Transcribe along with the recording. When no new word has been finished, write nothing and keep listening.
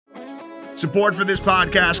Support for this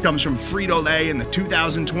podcast comes from Frito-Lay and the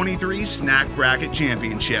 2023 Snack Bracket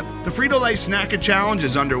Championship. The Frito-Lay Snack-It Challenge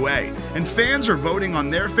is underway, and fans are voting on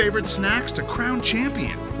their favorite snacks to crown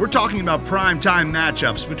champion. We're talking about prime-time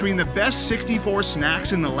matchups between the best 64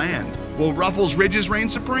 snacks in the land. Will Ruffles Ridges reign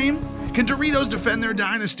supreme? Can Doritos defend their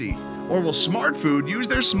dynasty? Or will Smart Food use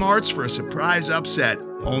their smarts for a surprise upset?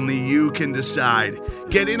 Only you can decide.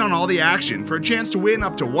 Get in on all the action for a chance to win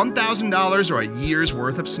up to $1,000 or a year's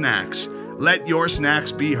worth of snacks. Let your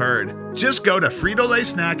snacks be heard. Just go to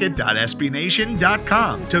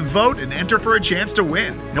fritolaysnacket.sbnation.com to vote and enter for a chance to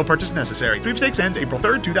win. No purchase necessary. Sweepstakes ends April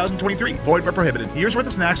 3rd, 2023. Void where prohibited. Year's worth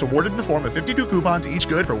of snacks awarded in the form of 52 coupons, each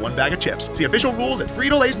good for one bag of chips. See official rules at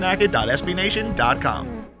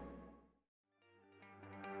fritolaysnacket.sbnation.com.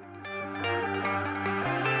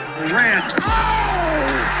 Durant. Oh!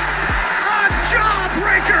 A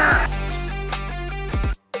jawbreaker!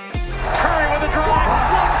 Curry with a drive.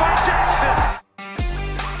 Blocked by Jackson.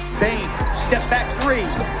 Bane, step back three.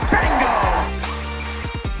 Bingo!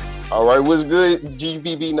 All right, what's good,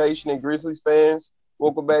 GBB Nation and Grizzlies fans?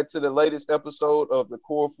 Welcome back to the latest episode of the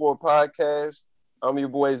Core 4 podcast. I'm your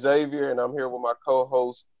boy Xavier, and I'm here with my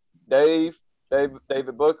co-hosts David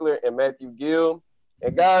Buckler, and Matthew Gill.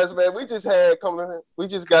 And guys, man, we just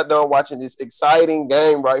got done watching this exciting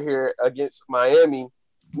game right here against Miami.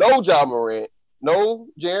 No Ja Morant, no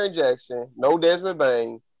Jaren Jackson, no Desmond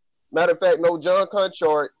Bane. Matter of fact, no John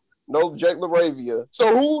Conchart, no Jake LaRavia.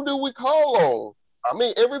 So who do we call on? I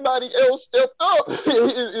mean, everybody else stepped up.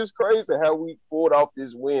 It's crazy how we pulled off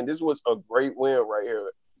this win. This was a great win right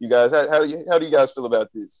here. You guys, how do you guys feel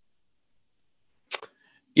about this?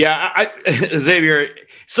 Yeah, Xavier,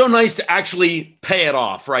 so nice to actually pay it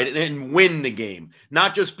off, right, and win the game.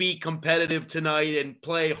 Not just be competitive tonight and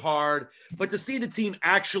play hard, but to see the team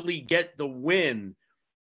actually get the win.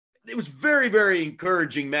 It was very, very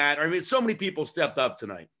encouraging, Matt. I mean, so many people stepped up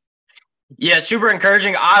tonight. Yeah, super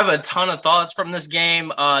encouraging. I have a ton of thoughts from this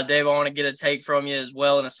game. Dave, I want to get a take from you as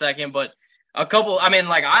well in a second, but I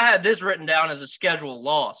had this written down as a scheduled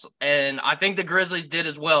loss, and I think the Grizzlies did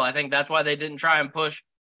as well. I think that's why they didn't try and push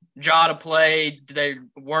Ja to play. They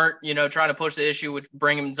weren't, trying to push the issue with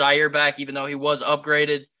bringing Zaire back, even though he was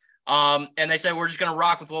upgraded. And they said, we're just going to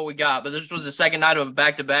rock with what we got. But this was the second night of a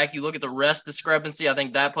back-to-back. You look at the rest discrepancy. I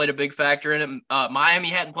think that played a big factor in it. Miami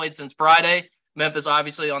hadn't played since Friday. Memphis,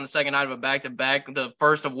 obviously, on the second night of a back-to-back, the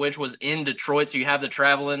first of which was in Detroit. So you have the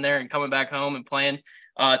travel in there and coming back home and playing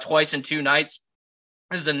twice in 2 nights.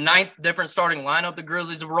 This is the 9th different starting lineup the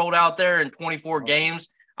Grizzlies have rolled out there in 24 games.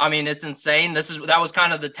 I mean, it's insane. That was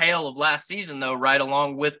kind of the tale of last season, though, right?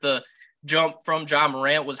 Along with the jump from Ja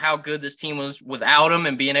Morant was how good this team was without him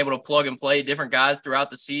and being able to plug and play different guys throughout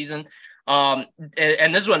the season. And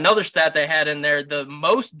this is another stat they had in there. The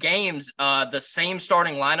most games the same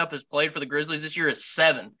starting lineup has played for the Grizzlies this year is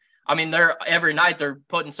 7. I mean, every night they're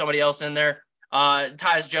putting somebody else in there.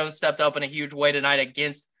 Tyus Jones stepped up in a huge way tonight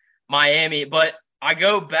against Miami, but I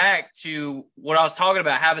go back to what I was talking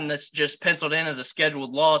about, having this just penciled in as a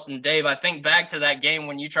scheduled loss. And Dave, I think back to that game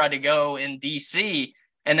when you tried to go in DC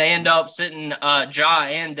and they end up sitting Ja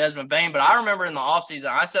and Desmond Bane. But I remember in the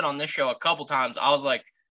offseason, I said on this show a couple times, I was like,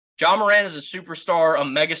 Ja Morant is a superstar, a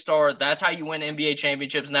megastar. That's how you win NBA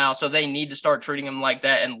championships now. So they need to start treating him like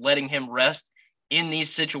that and letting him rest in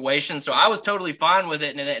these situations. So I was totally fine with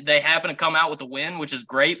it. And they happen to come out with a win, which is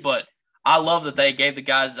great. But I love that they gave the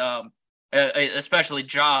guys especially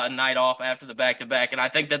Ja a night off after the back-to-back. And I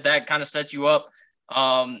think that kind of sets you up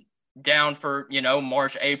down for,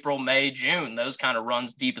 March, April, May, June, those kind of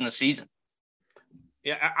runs deep in the season.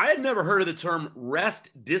 Yeah, I had never heard of the term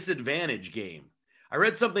rest disadvantage game. I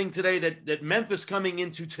read something today that Memphis coming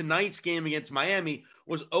into tonight's game against Miami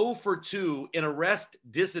was 0 for 2 in a rest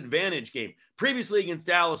disadvantage game. Previously against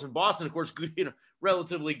Dallas and Boston, of course, good,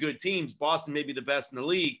 relatively good teams. Boston may be the best in the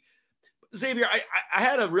league. Xavier, I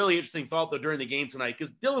had a really interesting thought, though, during the game tonight,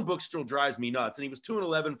 because Dillon Brooks still drives me nuts, and he was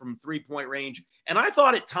 2-11 from three-point range. And I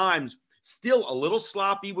thought at times still a little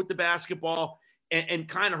sloppy with the basketball and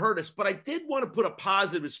kind of hurt us. But I did want to put a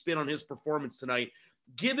positive spin on his performance tonight.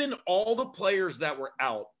 Given all the players that were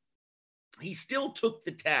out, he still took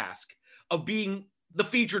the task of being the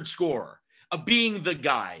featured scorer, of being the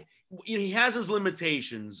guy. He has his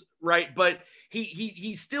limitations, right? But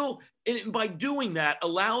he still, and by doing that,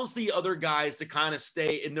 allows the other guys to kind of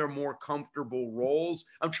stay in their more comfortable roles.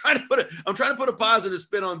 I'm trying to put a positive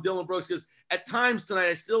spin on Dillon Brooks, because at times tonight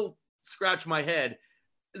I still scratch my head.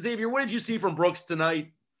 Xavier, what did you see from Brooks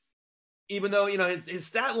tonight? Even though, his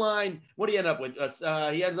stat line, what did he end up with?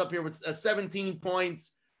 He ended up here with 17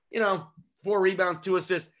 points, 4 rebounds, 2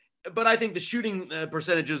 assists. But I think the shooting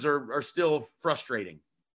percentages are still frustrating.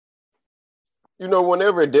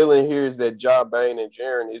 whenever Dylan hears that Ja Bane and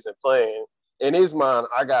Jaren isn't playing, in his mind,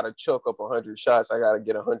 I got to chuck up 100 shots. I got to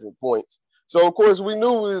get 100 points. So, of course, we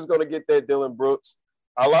knew we was going to get that Dylan Brooks.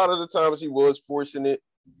 A lot of the times he was forcing it,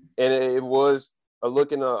 and it was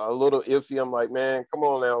looking a little iffy. I'm like, man, come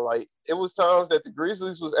on now. Like, it was times that the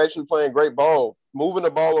Grizzlies was actually playing great ball, moving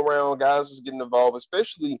the ball around. Guys was getting involved,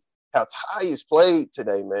 especially how Tyus played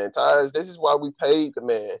today, man. Tyus, this is why we paid the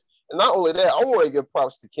man. And not only that, I want to give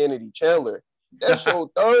props to Kennedy Chandler. That's your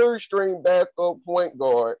third-string backup point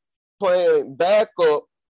guard playing backup,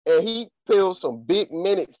 and he fills some big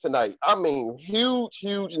minutes tonight. I mean,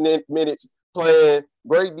 huge minutes playing,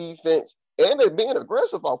 great defense, and they're being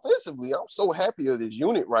aggressive offensively. I'm so happy of this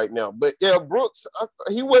unit right now. But, yeah, Brooks,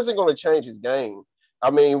 he wasn't going to change his game. I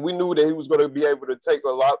mean, we knew that he was going to be able to take a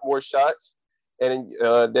lot more shots, and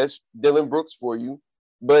that's Dylan Brooks for you.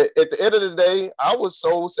 But at the end of the day, I was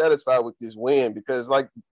so satisfied with this win because, like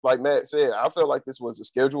Matt said, I felt like this was a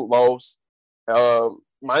scheduled loss.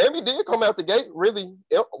 Miami did come out the gate really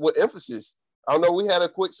with emphasis. I know we had a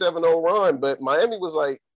quick 7-0 run, but Miami was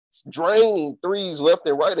like draining threes left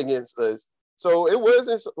and right against us. So it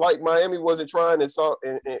wasn't like Miami wasn't trying and saw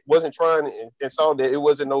that it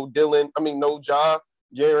wasn't no Ja,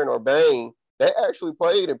 Jaren, or Bane. They actually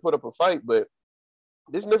played and put up a fight, but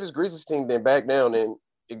this Memphis Grizzlies team didn't back down, and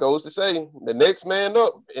it goes to say the next man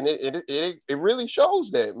up, and it really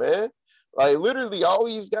shows that, man. Like, literally all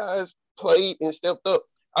these guys played and stepped up.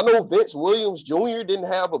 I know Vince Williams Jr. didn't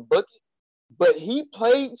have a bucket, but he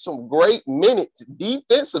played some great minutes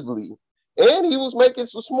defensively, and he was making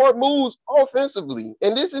some smart moves offensively.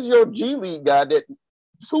 And this is your G League guy that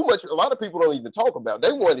a lot of people don't even talk about.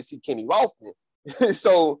 They wanted to see Kenny Lofton.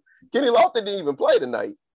 So Kenny Lofton didn't even play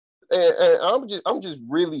tonight. And I'm just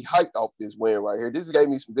really hyped off this win right here. This gave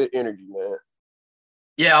me some good energy, man.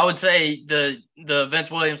 Yeah, I would say the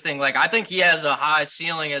Vince Williams thing, like, I think he has a high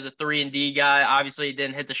ceiling as a 3-and-D guy. Obviously, he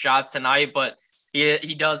didn't hit the shots tonight, but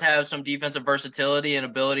he does have some defensive versatility and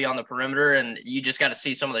ability on the perimeter, and you just got to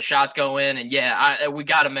see some of the shots go in. And, yeah, we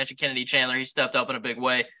got to mention Kennedy Chandler. He stepped up in a big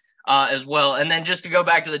way as well. And then just to go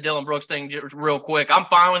back to the Dylan Brooks thing just real quick, I'm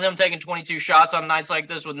fine with him taking 22 shots on nights like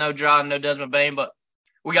this with no John, no Desmond Bane, but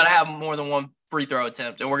we got to have more than one free throw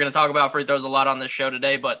attempt. And we're going to talk about free throws a lot on this show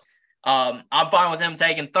today, but I'm fine with him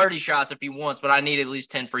taking 30 shots if he wants, but I need at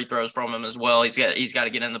least 10 free throws from him as well. He's got to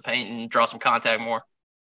get in the paint and draw some contact more.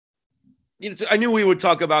 I knew we would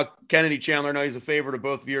talk about Kennedy Chandler. Now he's a favorite of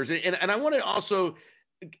both viewers. And I want to also,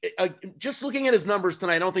 just looking at his numbers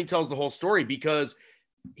tonight, I don't think tells the whole story because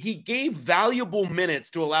he gave valuable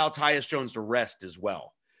minutes to allow Tyus Jones to rest as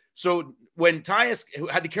well. So when Tyus, who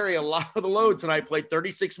had to carry a lot of the load tonight, played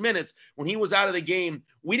 36 minutes, when he was out of the game,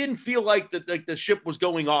 we didn't feel like the ship was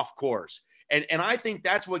going off course. And I think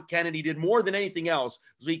that's what Kennedy did more than anything else.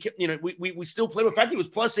 We still played. In fact, he was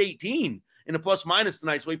plus 18 in a plus minus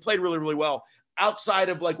tonight. So he played really, really well outside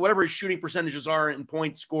of like whatever his shooting percentages are and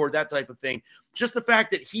points scored, that type of thing. Just the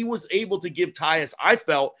fact that he was able to give Tyus, I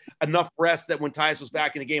felt, enough rest that when Tyus was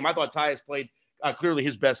back in the game, I thought Tyus played clearly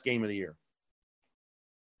his best game of the year.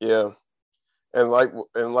 Yeah. And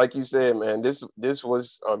like you said, man, this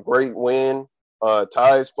was a great win.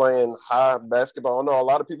 Tyus playing high basketball. I know a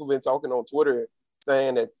lot of people have been talking on Twitter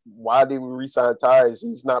saying that why did we re-sign Tyus?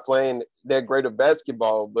 He's not playing that great of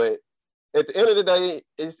basketball. But at the end of the day,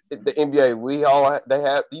 it's the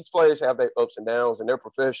NBA. These players have their ups and downs, and they're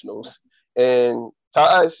professionals. And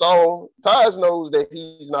Tyus knows that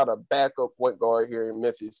he's not a backup point guard here in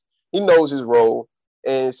Memphis. He knows his role.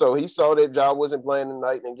 And so he saw that Ja wasn't playing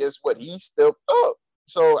tonight, and guess what? He stepped up.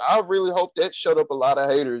 So I really hope that shut up a lot of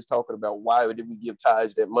haters talking about why did we give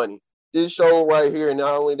Tyus that money. This show right here, and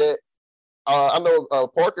not only that, I know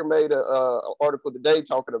Parker made an article today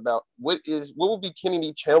talking about what would be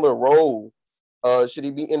Kennedy Chandler's role. Should he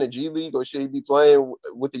be in the G League or should he be playing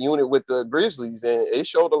with the unit with the Grizzlies? And it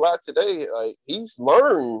showed a lot today. Like, he's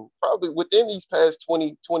learned probably within these past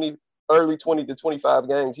early 20 to 25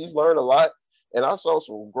 games. He's learned a lot. And I saw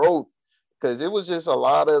some growth because it was just a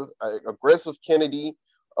lot of aggressive Kennedy.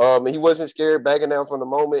 He wasn't scared backing down from the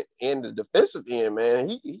moment. And the defensive end, man,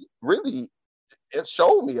 he really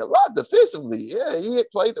showed me a lot defensively. Yeah, he had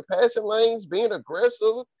played the passing lanes, being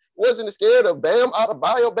aggressive. Wasn't scared of Bam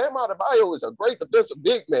Adebayo. Bam Adebayo is a great defensive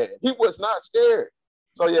big man. He was not scared.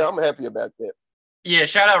 So, yeah, I'm happy about that. Yeah,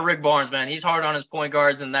 shout out Rick Barnes, man. He's hard on his point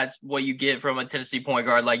guards, and that's what you get from a Tennessee point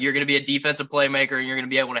guard. Like, you're going to be a defensive playmaker, and you're going to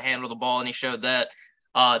be able to handle the ball, and he showed that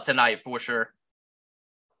tonight for sure.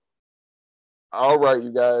 All right,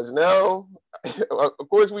 you guys. Now, of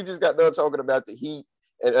course, we just got done talking about the Heat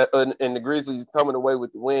and the Grizzlies coming away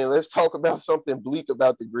with the win. Let's talk about something bleak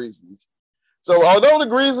about the Grizzlies. So although the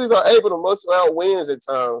Grizzlies are able to muscle out wins at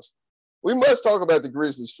times, we must talk about the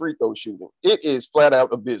Grizzlies' free throw shooting. It is flat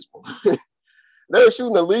out abysmal. They're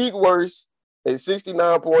shooting the league worst at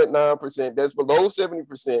 69.9%. That's below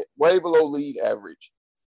 70%, way below league average.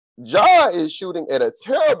 Ja is shooting at a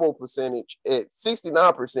terrible percentage at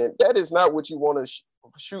 69%. That is not what you want to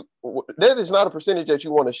shoot. That is not a percentage that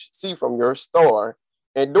you want to see from your star.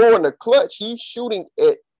 And during the clutch, he's shooting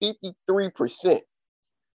at 53%.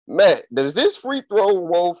 Matt, does this free throw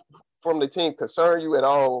woe from the team concern you at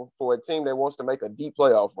all for a team that wants to make a deep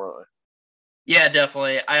playoff run? Yeah,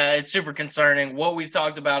 definitely. It's super concerning. What we've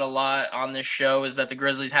talked about a lot on this show is that the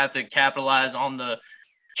Grizzlies have to capitalize on the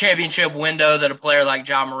championship window that a player like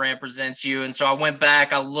Ja Morant presents you. And so I went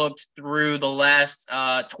back, I looked through the last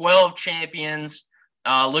 12 champions,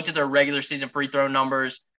 looked at their regular season free throw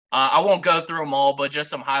numbers. I won't go through them all, but just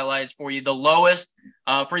some highlights for you. The lowest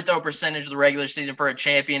free throw percentage of the regular season for a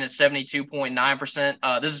champion is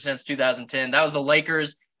 72.9%. This is since 2010. That was the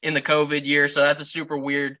Lakers in the COVID year, so that's a super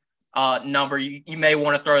weird number. You may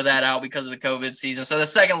want to throw that out because of the COVID season. So the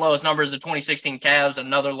second lowest number is the 2016 Cavs,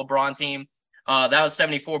 another LeBron team. That was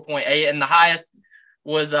 74.8, and the highest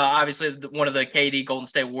was obviously one of the KD Golden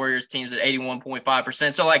State Warriors teams at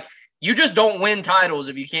 81.5%. So, like, you just don't win titles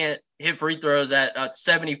if you can't hit free throws at a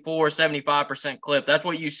 74, 75% clip. That's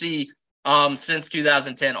what you see since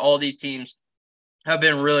 2010. All these teams have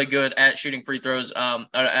been really good at shooting free throws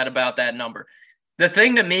at about that number. The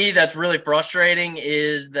thing to me that's really frustrating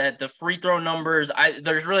is that the free throw numbers,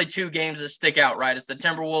 there's really two games that stick out, right? It's the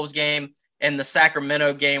Timberwolves game and the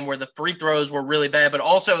Sacramento game where the free throws were really bad, but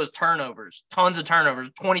also as turnovers, tons of turnovers,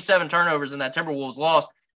 27 turnovers in that Timberwolves loss.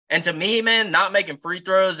 And to me, man, not making free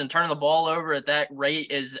throws and turning the ball over at that rate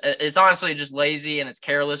it's honestly just lazy and it's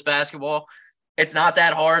careless basketball. It's not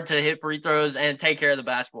that hard to hit free throws and take care of the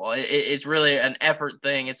basketball. It's really an effort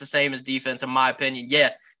thing. It's the same as defense, in my opinion. Yeah,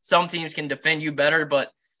 some teams can defend you better,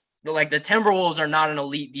 but like the Timberwolves are not an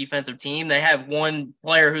elite defensive team. They have one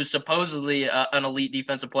player who's supposedly an elite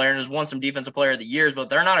defensive player and has won some defensive player of the years, but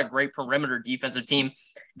they're not a great perimeter defensive team.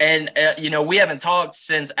 And, we haven't talked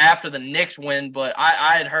since after the Knicks win, but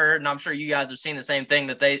I had heard, and I'm sure you guys have seen the same thing,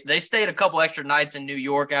 that they stayed a couple extra nights in New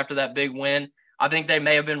York after that big win. I think they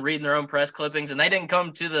may have been reading their own press clippings, and they didn't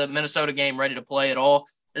come to the Minnesota game ready to play at all.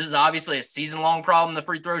 This is obviously a season-long problem, the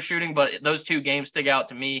free throw shooting, but those two games stick out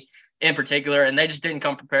to me in particular, and they just didn't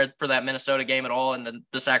come prepared for that Minnesota game at all, and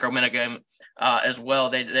the Sacramento game as well.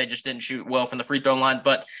 They just didn't shoot well from the free throw line.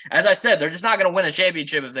 But as I said, they're just not going to win a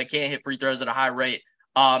championship if they can't hit free throws at a high rate.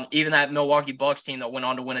 Even that Milwaukee Bucks team that went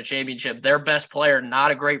on to win a championship, their best player, not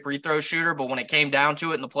a great free throw shooter, but when it came down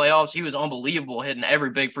to it in the playoffs, he was unbelievable, hitting every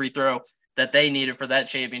big free throw that they needed for that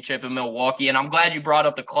championship in Milwaukee. And I'm glad you brought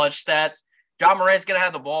up the clutch stats. Ja Morant's going to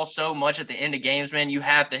have the ball so much at the end of games, man. You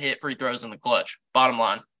have to hit free throws in the clutch, bottom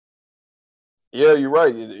line. Yeah, you're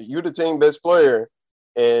right. You're the team best player.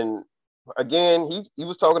 And again, he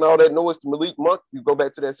was talking all that noise to Malik Monk. You go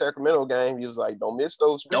back to that Sacramento game, he was like, don't miss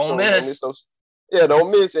those free throws. Don't miss those. Yeah,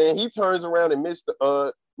 don't miss. And he turns around and missed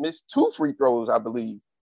 2 free throws, I believe.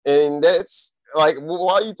 And that's like,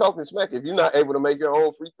 why are you talking smack if you're not able to make your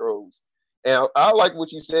own free throws? And I like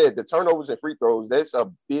what you said, the turnovers and free throws, that's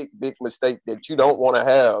a big, big mistake that you don't want to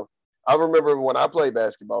have. I remember when I played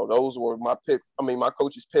basketball, those were my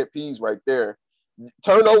coach's pet peeves right there.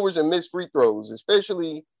 Turnovers and missed free throws,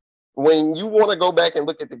 especially when you want to go back and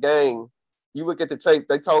look at the game, you look at the tape,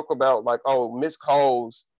 they talk about like, missed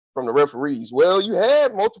calls from the referees. Well, you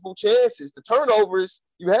had multiple chances. The turnovers,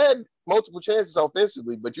 you had multiple chances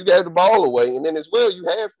offensively, but you gave the ball away. And then as well, you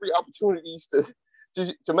had free opportunities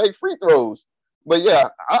to make free throws. But yeah,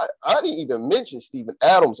 I didn't even mention Steven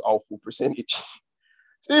Adams' awful percentage.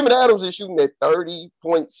 Steven Adams is shooting at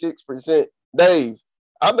 30.6%. Dave,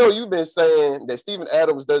 I know you've been saying that Steven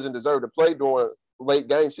Adams doesn't deserve to play during late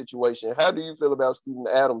game situation. How do you feel about Steven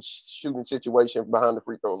Adams' shooting situation behind the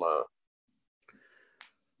free throw line?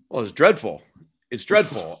 Well, it's dreadful. It's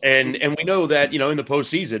dreadful. And we know that, in the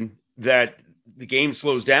postseason that the game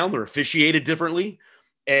slows down. They're officiated differently.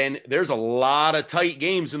 And there's a lot of tight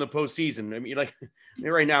games in the postseason. I mean,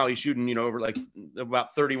 right now he's shooting, over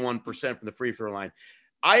about 31% from the free throw line.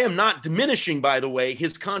 I am not diminishing, by the way,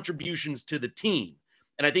 his contributions to the team.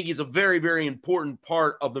 And I think he's a very, very important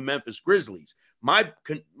part of the Memphis Grizzlies. My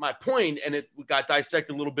point, and it got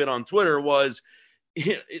dissected a little bit on Twitter, was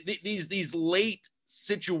these late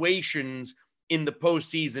situations in the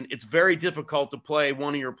postseason. It's very difficult to play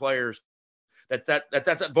one of your players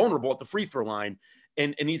that's vulnerable at the free throw line.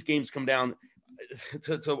 And these games come down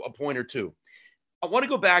to a point or two. I want to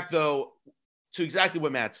go back, though, to exactly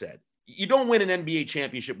what Matt said. You don't win an NBA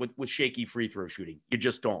championship with shaky free throw shooting. You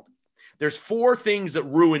just don't. There's 4 things that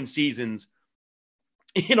ruin seasons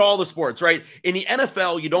in all the sports, right? In the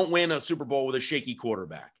NFL, you don't win a Super Bowl with a shaky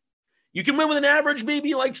quarterback. You can win with an average,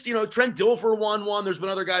 maybe like, Trent Dilfer won one. There's been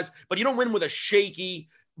other guys, but you don't win with a shaky,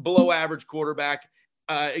 below average quarterback.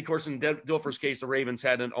 Of course, in Dilfer's case, the Ravens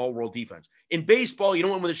had an all-world defense. In baseball, you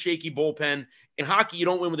don't win with a shaky bullpen. In hockey, you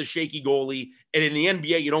don't win with a shaky goalie. And in the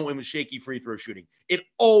NBA, you don't win with shaky free throw shooting. It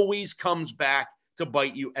always comes back to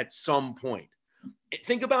bite you at some point.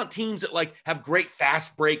 Think about teams that have great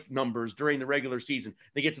fast break numbers during the regular season.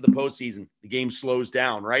 They get to the postseason, the game slows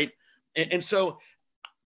down, right? And so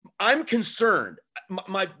I'm concerned.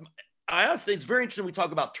 I think it's very interesting we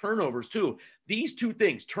talk about turnovers too. These 2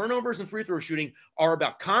 things, turnovers and free throw shooting, are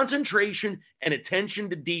about concentration and attention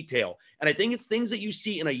to detail. And I think it's things that you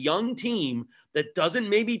see in a young team that doesn't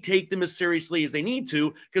maybe take them as seriously as they need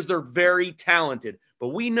to because they're very talented. But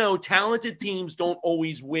we know talented teams don't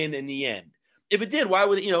always win in the end. If it did, why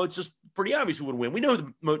would it? It's just pretty obvious who would win. We know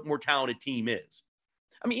who the more talented team is.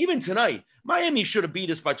 I mean, even tonight, Miami should have beat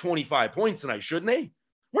us by 25 points tonight, shouldn't they?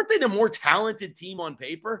 Weren't they the more talented team on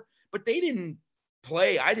paper? But they didn't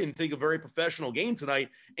play, I didn't think, a very professional game tonight.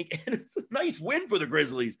 And it's a nice win for the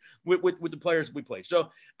Grizzlies with the players we play. So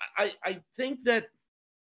I think that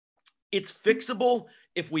it's fixable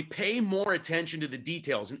if we pay more attention to the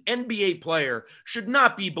details. An NBA player should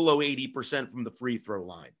not be below 80% from the free throw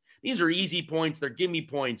line. These are easy points. They're gimme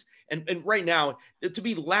points. And right now, to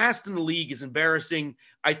be last in the league is embarrassing.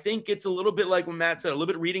 I think it's a little bit like what Matt said, a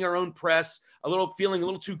little bit reading our own press, a little feeling a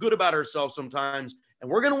little too good about ourselves sometimes.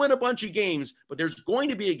 And we're going to win a bunch of games, but there's going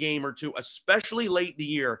to be a game or two, especially late in the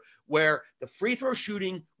year, where the free throw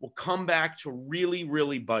shooting will come back to really,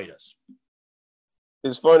 really bite us.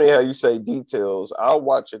 It's funny how you say details. I'll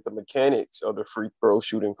watch the mechanics of the free throw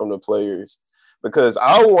shooting from the players because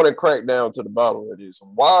I want to crack down to the bottom of this.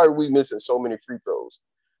 Why are we missing so many free throws?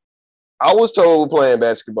 I was told playing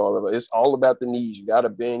basketball, it's all about the knees. You got to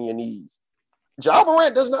bend your knees. Ja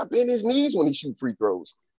Morant does not bend his knees when he shoots free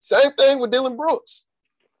throws. Same thing with Dillon Brooks.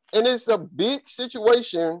 And it's a big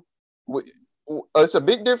situation. It's a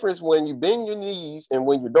big difference when you bend your knees and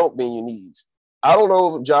when you don't bend your knees. I don't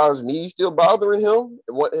know if Ja's knee still bothering him.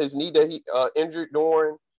 What his knee that he injured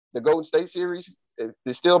during the Golden State series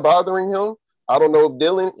is still bothering him. I don't know if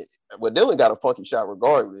Dillon got a funky shot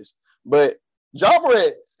regardless. But Ja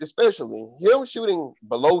Morant, especially, him shooting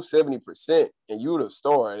below 70% and you the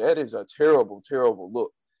star, that is a terrible, terrible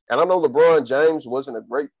look. And I know LeBron James wasn't a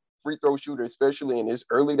great free throw shooter, especially in his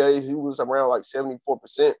early days. He was around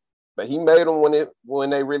 74%, but he made them when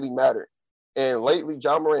they really mattered. And lately,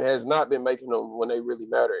 Ja Morant has not been making them when they really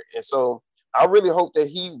mattered. And so I really hope that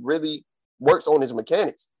he really works on his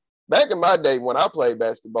mechanics. Back in my day when I played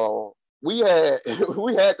basketball, we had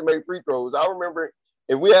to make free throws. I remember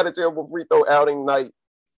if we had a terrible free throw outing night,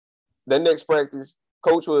 the next practice,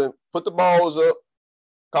 coach would put the balls up,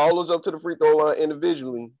 call us up to the free throw line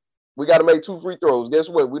individually. We got to make 2 free throws. Guess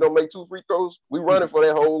what? We don't make 2 free throws. We running for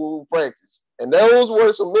that whole practice. And those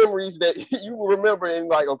were some memories that you remember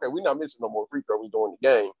and okay, we're not missing no more free throws during the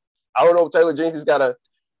game. I don't know if Taylor Jenkins got to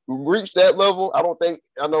reach that level. I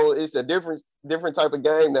know it's a different type of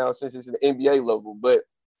game now since it's an NBA level, but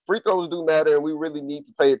free throws do matter and we really need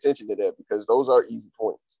to pay attention to that because those are easy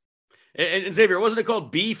points. And Xavier, wasn't it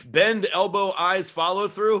called BEEF? Bend, elbow, eyes, follow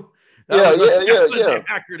through? Yeah. The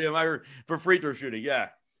acronym I heard for free throw shooting. Yeah.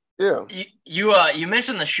 Yeah. You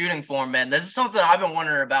mentioned the shooting form, man. This is something I've been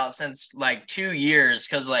wondering about since 2 years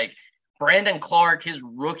because Brandon Clark, his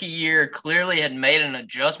rookie year, clearly had made an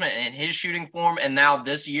adjustment in his shooting form, and now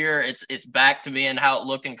this year it's back to being how it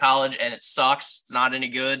looked in college, and it sucks. It's not any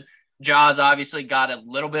good. Ja's obviously got a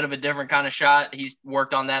little bit of a different kind of shot. He's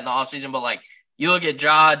worked on that in the offseason, but you look at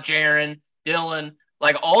Ja, Jaren, Dillon,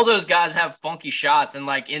 all those guys have funky shots. And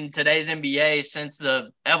in today's NBA, since the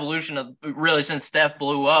evolution of really since Steph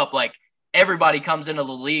blew up, everybody comes into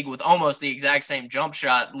the league with almost the exact same jump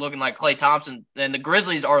shot looking like Klay Thompson. And the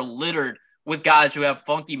Grizzlies are littered with guys who have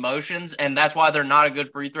funky motions. And that's why they're not a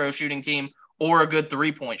good free throw shooting team or a good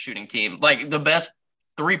 3-point shooting team. The best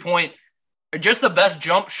 3-point, just the best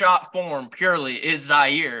jump shot form purely is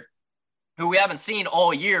Zaire, who we haven't seen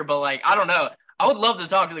all year. But I don't know. I would love to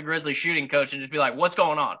talk to the Grizzlies shooting coach and just be what's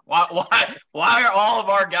going on? Why are all of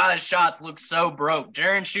our guys' shots look so broke?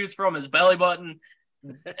 Jaren shoots from his belly button.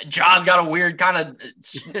 Ja's got a weird kind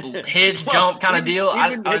of hitch jump kind of deal.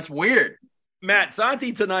 It's weird. Matt,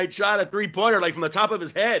 Santi tonight shot a 3-pointer from the top of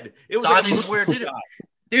his head. It was Santi's weird too.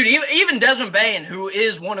 Dude, even Desmond Bane, who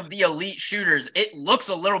is one of the elite shooters, it looks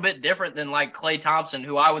a little bit different than Klay Thompson,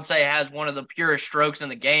 who I would say has one of the purest strokes in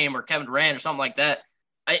the game, or Kevin Durant or something like that.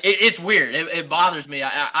 It's weird. It bothers me.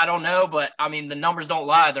 I don't know, but I mean, the numbers don't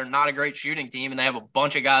lie. They're not a great shooting team, and they have a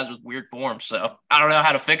bunch of guys with weird forms. So I don't know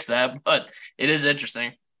how to fix that, but it is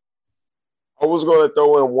interesting. I was going to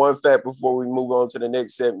throw in one fact before we move on to the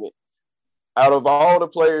next segment. Out of all the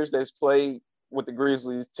players that's played with the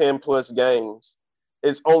Grizzlies 10-plus games,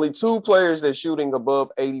 it's only 2 players that's shooting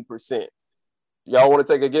above 80%. Y'all want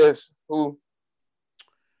to take a guess? Who?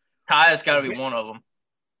 Tyus got to be one of them.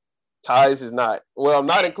 Tyus is not. Well, I'm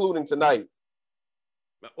not including tonight.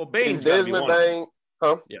 Well, Bane's it's Desmond Bane.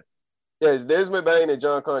 Huh? Yeah. Yeah, it's Desmond Bane and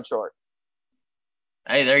John Conchart.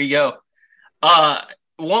 Hey, there you go.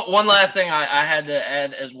 One last thing I had to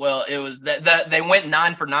add as well. It was that they went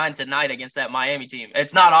 9 for 9 tonight against that Miami team.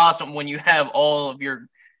 It's not awesome when you have all of your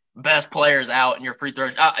best players out and your free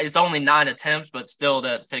throws. It's only 9 attempts, but still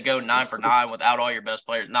to go 9 for 9 without all your best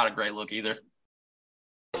players, not a great look either.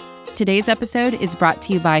 Today's episode is brought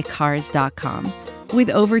to you by Cars.com. With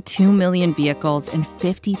over 2 million vehicles and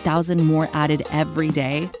 50,000 more added every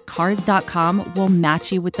day, Cars.com will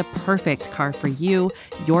match you with the perfect car for you,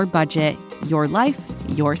 your budget, your life,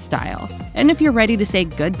 your style. And if you're ready to say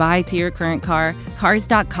goodbye to your current car,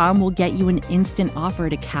 Cars.com will get you an instant offer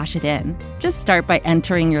to cash it in. Just start by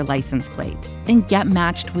entering your license plate and get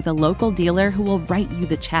matched with a local dealer who will write you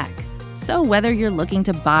the check. So whether you're looking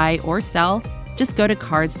to buy or sell, just go to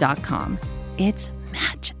Cars.com. It's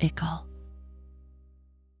magical.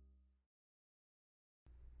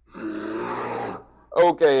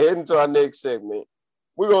 Okay, heading to our next segment.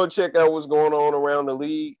 We're going to check out what's going on around the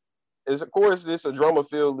league. Of course, this is a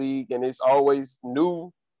drama-filled league, and it's always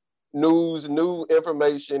new news, new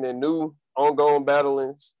information, and new ongoing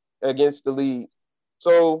battlings against the league.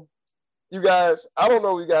 So, you guys, I don't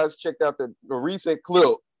know if you guys checked out the recent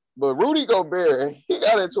clip, but Rudy Gobert, he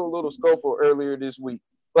got into a little scuffle earlier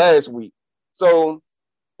last week. So,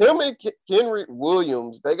 him and Kenrich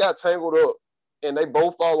Williams, they got tangled up, and they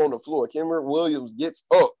both fall on the floor. Kenrich Williams gets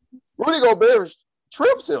up. Rudy Gobert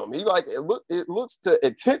trips him. It looks to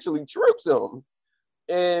intentionally trips him.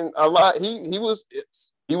 And he was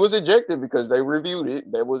ejected because they reviewed it.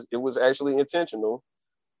 It was actually intentional.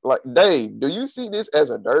 Like, Dave, do you see this as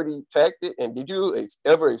a dirty tactic? And did you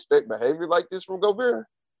ever expect behavior like this from Gobert?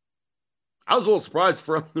 I was a little surprised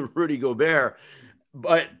from the Rudy Gobert,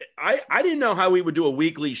 but I didn't know how we would do a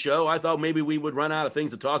weekly show. I thought maybe we would run out of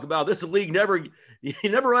things to talk about. This league you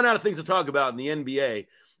never run out of things to talk about in the NBA.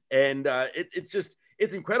 And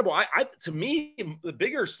it's incredible. To me, the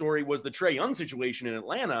bigger story was the Trae Young situation in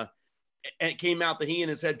Atlanta. And it came out that he and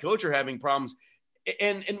his head coach are having problems.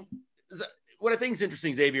 And what I think is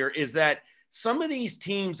interesting, Xavier, is that some of these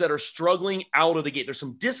teams that are struggling out of the gate, there's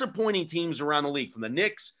some disappointing teams around the league, from the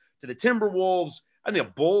Knicks to the Timberwolves. I think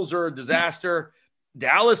the Bulls are a disaster.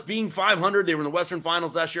 Dallas being 500, they were in the Western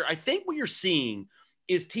Finals last year. I think what you're seeing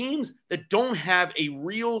is teams that don't have a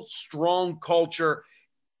real strong culture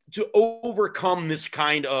to overcome this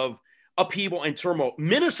kind of upheaval and turmoil.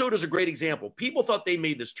 Minnesota's a great example. People thought they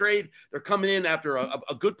made this trade. They're coming in after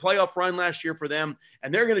a good playoff run last year for them,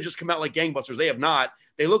 and they're going to just come out like gangbusters. They have not.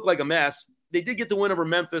 They look like a mess. They did get the win over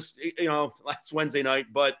Memphis, last Wednesday night,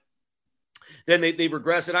 but then they've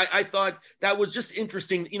regressed. And I thought that was just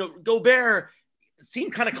interesting. Gobert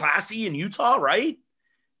seemed kind of classy in Utah, right?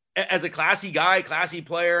 As a classy guy, classy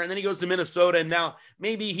player. And then he goes to Minnesota, and now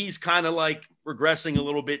maybe he's kind of like regressing a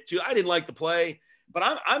little bit too. I didn't like the play, but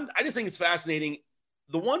I just think it's fascinating.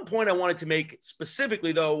 The one point I wanted to make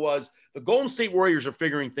specifically, though, was the Golden State Warriors are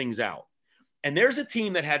figuring things out. And there's a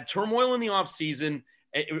team that had turmoil in the offseason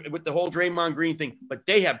with the whole Draymond Green thing, but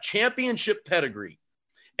they have championship pedigree.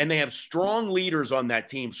 And they have strong leaders on that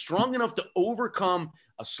team, strong enough to overcome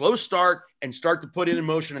a slow start and start to put it in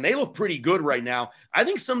motion. And they look pretty good right now. I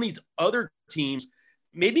think some of these other teams,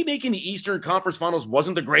 maybe making the Eastern Conference Finals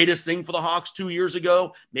wasn't the greatest thing for the Hawks 2 years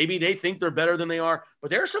ago. Maybe they think they're better than they are. But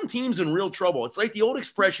there are some teams in real trouble. It's like the old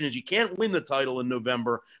expression is you can't win the title in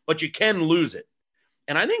November, but you can lose it.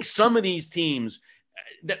 And I think some of these teams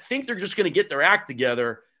that think they're just going to get their act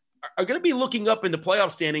together are going to be looking up in the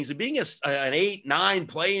playoff standings, and being an 8-9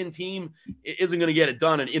 play-in team isn't going to get it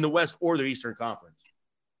done in the West or the Eastern Conference.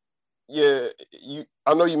 Yeah,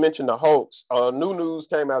 I know you mentioned the Hawks. New news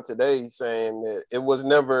came out today saying that it was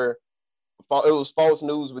false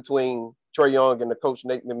news between Trae Young and the coach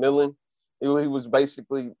Nate McMillan. He was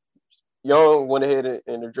basically, Young went ahead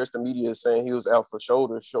and addressed the media saying he was out for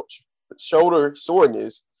shoulder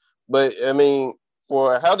soreness. But I mean,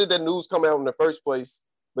 how did that news come out in the first place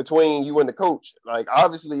between you and the coach? Like,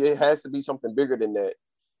 obviously it has to be something bigger than that.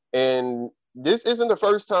 And this isn't the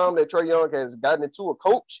first time that Trae Young has gotten into a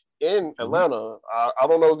coach in Atlanta. I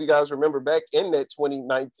don't know if you guys remember back in that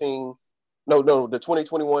 2019 the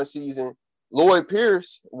 2021 season, Lloyd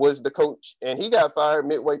Pierce was the coach, and he got fired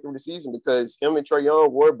midway through the season because him and Trae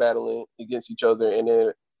Young were battling against each other. And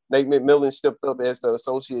then Nate McMillan stepped up as the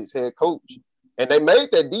Associates head coach. And they made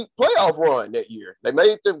that deep playoff run that year. They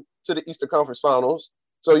made them to the Eastern Conference Finals.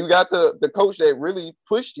 So you got the coach that really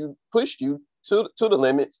pushed you to the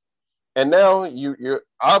limits. And now you're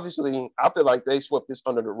obviously, I feel like they swept this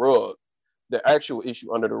under the rug, the actual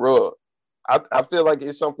issue under the rug. I feel like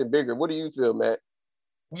it's something bigger. What do you feel, Matt?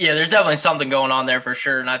 Yeah, there's definitely something going on there for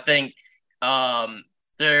sure. And I think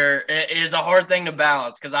there is a hard thing to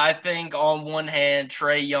balance because I think on one hand,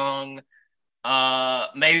 Trae Young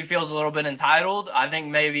maybe feels a little bit entitled. I think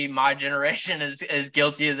maybe my generation is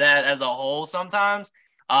guilty of that as a whole sometimes.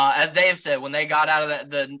 As Dave said, when they got out of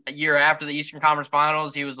the year after the Eastern Conference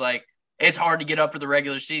Finals, he was like, it's hard to get up for the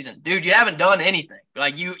regular season. Dude, you haven't done anything.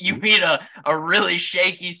 Like you beat a really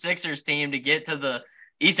shaky Sixers team to get to the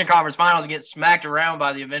Eastern Conference Finals and get smacked around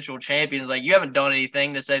by the eventual champions. Like you haven't done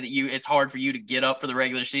anything to say that it's hard for you to get up for the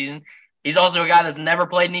regular season. He's also a guy that's never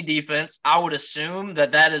played any defense. I would assume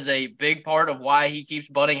that is a big part of why he keeps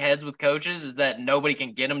butting heads with coaches is that nobody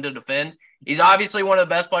can get him to defend. He's obviously one of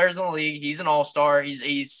the best players in the league. He's an all-star.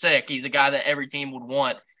 He's sick. He's a guy that every team would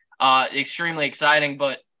want. Extremely exciting,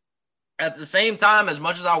 but at the same time, as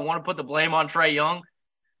much as I want to put the blame on Trae Young,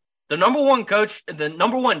 the number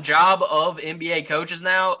one job of NBA coaches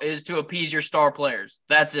now is to appease your star players.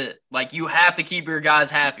 That's it. Like, you have to keep your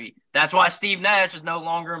guys happy. That's why Steve Nash is no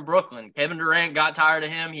longer in Brooklyn. Kevin Durant got tired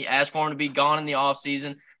of him. He asked for him to be gone in the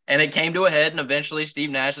offseason, and it came to a head, and eventually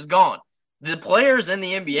Steve Nash is gone. The players in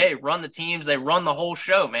the NBA run the teams. They run the whole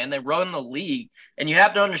show, man. They run the league, and you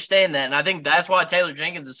have to understand that. And I think that's why Taylor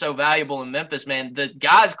Jenkins is so valuable in Memphis, man. The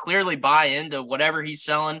guys clearly buy into whatever he's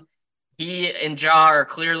selling. He and Ja are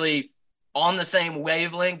clearly on the same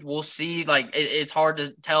wavelength. We'll see. Like, it's hard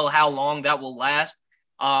to tell how long that will last,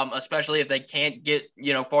 especially if they can't get,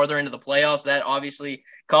 farther into the playoffs. That obviously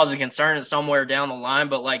causes concern somewhere down the line.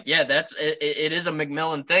 But, like, yeah, it is a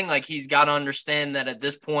McMillan thing. Like, he's got to understand that at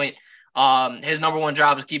this point, his number one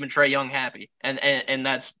job is keeping Trae Young happy. And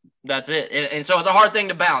that's it. And so it's a hard thing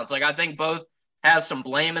to balance. Like, I think both have some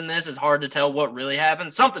blame in this. It's hard to tell what really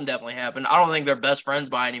happened. Something definitely happened. I don't think they're best friends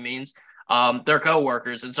by any means. They're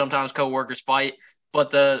coworkers, and sometimes coworkers fight.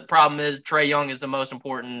 But the problem is Trae Young is the most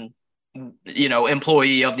important,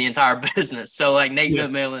 employee of the entire business. So, like, Nate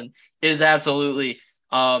McMillan is absolutely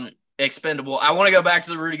expendable. I want to go back to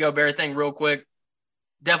the Rudy Gobert thing real quick.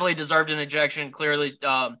 Definitely deserved an ejection. Clearly,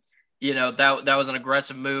 that was an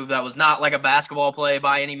aggressive move. That was not like a basketball play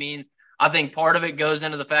by any means. I think part of it goes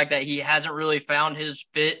into the fact that he hasn't really found his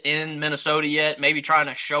fit in Minnesota yet, maybe trying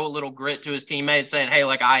to show a little grit to his teammates, saying, hey,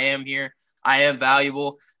 like, I am here. I am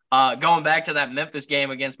valuable. Going back to that Memphis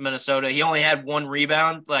game against Minnesota, he only had one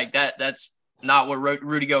rebound. Like, that's not what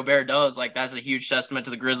Rudy Gobert does. Like, that's a huge testament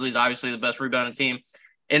to the Grizzlies, obviously the best rebounding team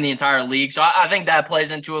in the entire league. So I think that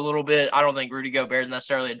plays into a little bit. I don't think Rudy Gobert is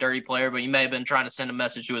necessarily a dirty player, but he may have been trying to send a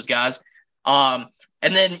message to his guys.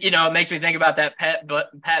 And then, it makes me think about that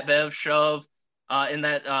Pat Bev shove in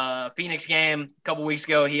that Phoenix game a couple weeks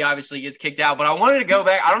ago. He obviously gets kicked out, but I wanted to go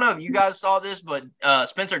back. I don't know if you guys saw this, but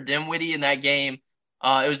Spencer Dinwiddie in that game,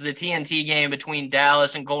 it was the TNT game between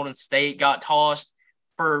Dallas and Golden State, got tossed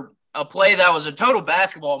for a play that was a total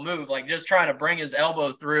basketball move, like just trying to bring his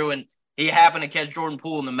elbow through, and he happened to catch Jordan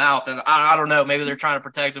Poole in the mouth. And I don't know, maybe they're trying to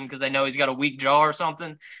protect him because they know he's got a weak jaw or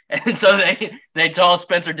something. And so they toss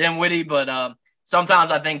Spencer Dinwiddie, but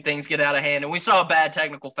sometimes I think things get out of hand. And we saw a bad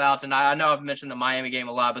technical foul tonight. I know I've mentioned the Miami game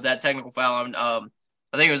a lot, but that technical foul, I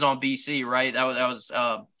think it was on BC, right? That was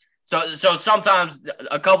so sometimes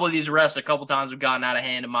a couple of these refs a couple times have gotten out of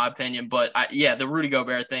hand, in my opinion. But the Rudy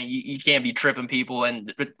Gobert thing, you can't be tripping people,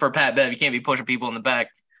 and for Pat Bev, you can't be pushing people in the back,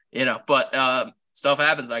 But stuff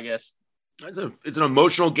happens, I guess. It's an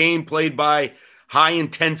emotional game played by high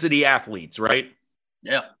intensity athletes, right?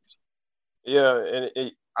 Yeah. Yeah,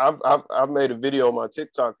 and I've made a video on my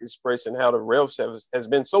TikTok expressing how the refs has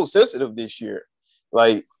been so sensitive this year.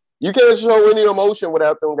 Like, you can't show any emotion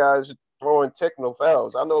without them guys throwing technical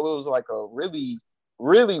fouls. I know it was like a really,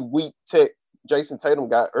 really weak tech Jason Tatum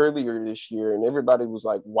got earlier this year, and everybody was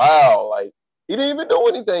like, wow, like, he didn't even do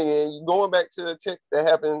anything. And going back to the tech that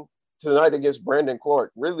happened tonight against Brandon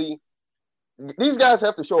Clark, really, these guys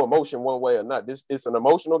have to show emotion one way or not. It's an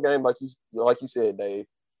emotional game, like you said, Dave.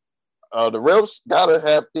 The refs gotta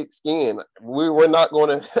have thick skin. We're not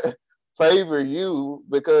going to favor you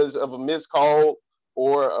because of a missed call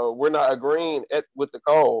or we're not agreeing with the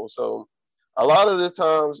call. So a lot of the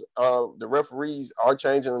times the referees are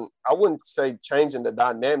changing. I wouldn't say changing the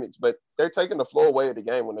dynamics, but they're taking the flow away of the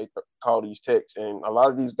game when they call these techs. And a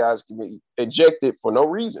lot of these guys can be ejected for no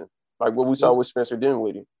reason, like what we saw with Spencer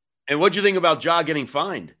Dinwiddie. And what'd you think about Ja getting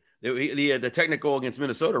fined? The technical against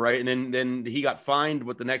Minnesota, right? And then he got fined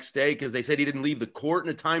with the next day because they said he didn't leave the court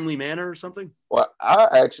in a timely manner or something. Well,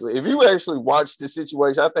 if you actually watch the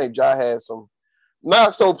situation, I think Ja had some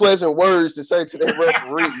not so pleasant words to say to the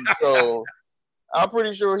referee. So I'm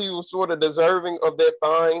pretty sure he was sort of deserving of that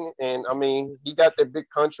fine. And I mean, he got that big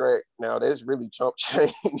contract now. That's really chump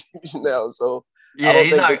change now. So I don't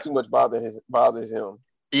think that too much bothers him.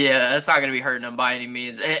 Yeah, that's not going to be hurting him by any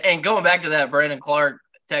means. And going back to that Brandon Clark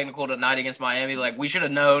technical tonight against Miami, like we should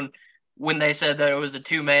have known when they said that it was a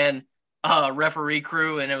 2-man referee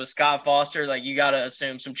crew and it was Scott Foster, like you got to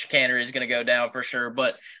assume some chicanery is going to go down for sure.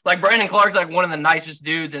 But like Brandon Clark's like one of the nicest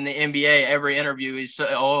dudes in the NBA. Every interview he's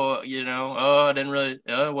so, I didn't really,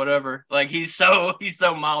 whatever. Like he's so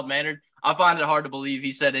mild mannered. I find it hard to believe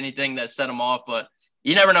he said anything that set him off, but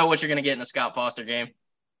you never know what you're going to get in a Scott Foster game.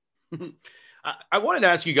 I wanted to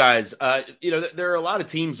ask you guys, there are a lot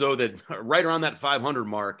of teams, though, that are right around that 500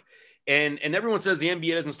 mark. And everyone says the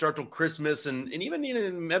NBA doesn't start till Christmas. And even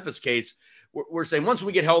in Memphis case, we're saying once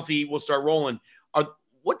we get healthy, we'll start rolling.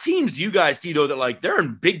 What teams do you guys see, though, that like they're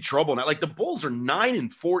in big trouble now? Like the Bulls are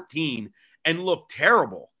 9-14 and look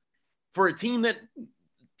terrible for a team that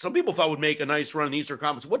some people thought would make a nice run in the Eastern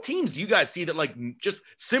Conference. What teams do you guys see that like just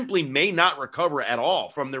simply may not recover at all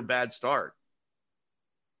from their bad start?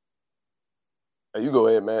 You go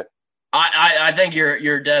ahead, Matt. I think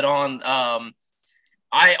you're dead on.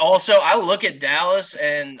 I look at Dallas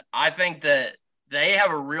and I think that they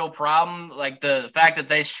have a real problem. Like the fact that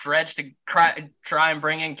they stretched to try and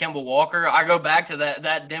bring in Kemba Walker. I go back to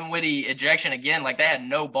that Dinwiddie ejection again. Like they had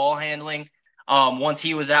no ball handling once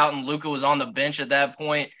he was out and Luka was on the bench at that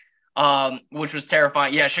point, which was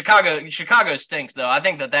terrifying. Yeah, Chicago stinks though. I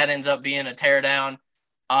think that ends up being a teardown.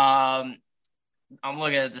 I'm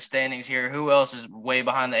looking at the standings here. Who else is way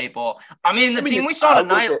behind the 8 ball? I mean, the team we saw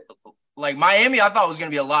tonight, like Miami, I thought was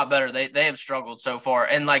going to be a lot better. They have struggled so far.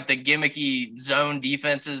 And like the gimmicky zone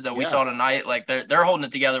defenses that we saw tonight, like they're holding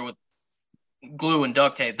it together with glue and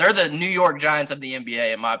duct tape. They're the New York Giants of the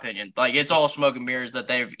NBA, in my opinion. Like it's all smoke and mirrors that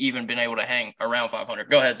they've even been able to hang around 500.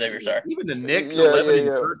 Go ahead, Xavier. Sorry. Even the Knicks,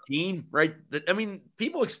 11-13, right? I mean,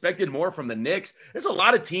 people expected more from the Knicks. There's a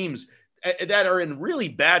lot of teams that are in really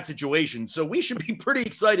bad situations. So we should be pretty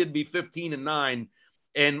excited to be 15-9.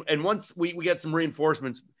 And once we get some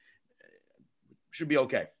reinforcements, should be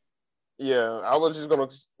okay. Yeah, I was just going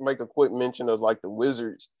to make a quick mention of like the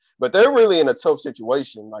Wizards, but they're really in a tough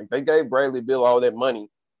situation. Like they gave Bradley Beal all that money.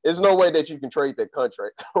 There's no way that you can trade that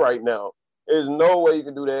contract right now. There's no way you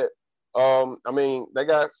can do that. I mean, they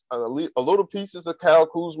got a little pieces of Kyle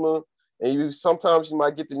Kuzma, and sometimes you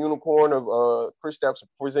might get the unicorn of Kristaps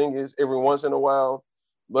Porzingis every once in a while.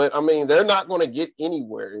 But, I mean, they're not going to get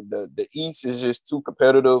anywhere. The East is just too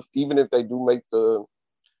competitive. Even if they do make the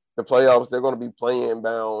playoffs, they're going to be playing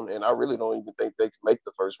bound, and I really don't even think they can make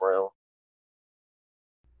the first round.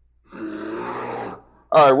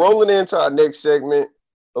 All right, rolling into our next segment,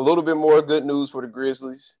 a little bit more good news for the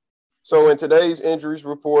Grizzlies. So in today's injuries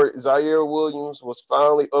report, Zaire Williams was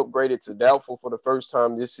finally upgraded to doubtful for the first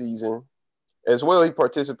time this season. As well, he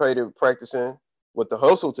participated practicing with the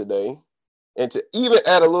Hustle today. And to even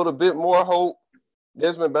add a little bit more hope,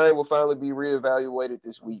 Desmond Bane will finally be reevaluated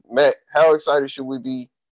this week. Matt, how excited should we be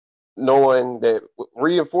knowing that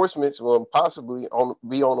reinforcements will possibly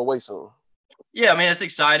be on the way soon? Yeah, I mean, it's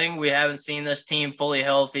exciting. We haven't seen this team fully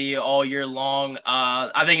healthy all year long.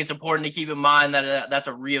 I think it's important to keep in mind that that's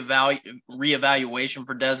a reevaluation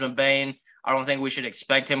for Desmond Bane. I don't think we should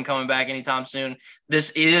expect him coming back anytime soon.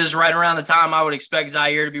 This is right around the time I would expect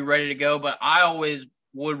Zaire to be ready to go, but I always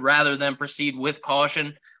would rather them proceed with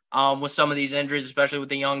caution with some of these injuries, especially with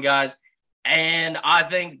the young guys. And I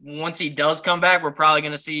think once he does come back, we're probably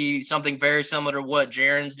going to see something very similar to what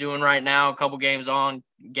Jaren's doing right now, a couple games on,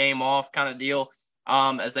 game off kind of deal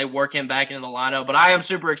as they work him back into the lineup. But I am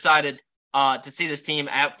super excited to see this team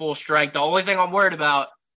at full strength. The only thing I'm worried about,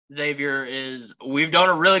 Xavier, is we've done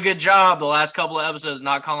a really good job the last couple of episodes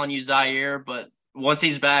not calling you Zaire, but once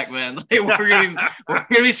he's back, man, we're gonna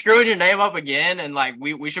be screwing your name up again. And like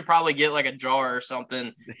we should probably get like a jar or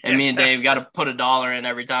something. And me and Dave got to put $1 in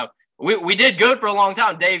every time. We did good for a long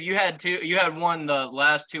time. Dave, you had one the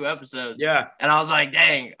last 2 episodes. Yeah. And I was like,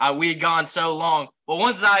 dang, we had gone so long. But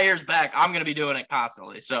once Zaire's back, I'm going to be doing it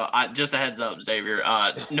constantly. So just a heads up, Xavier.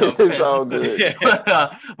 No it's all good.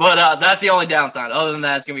 but that's the only downside. Other than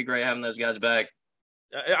that, it's going to be great having those guys back.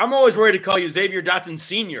 I'm always worried to call you Xavier Dotson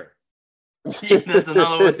Sr. That's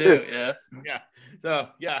another one too. Yeah. Yeah. So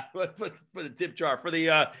yeah, for the tip jar for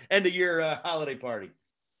the end of year holiday party,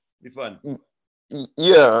 be fun.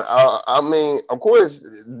 Yeah, I mean, of course,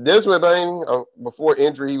 Desmond Bain, before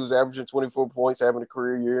injury, he was averaging 24 points, having a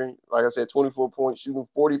career year. Like I said, 24 points, shooting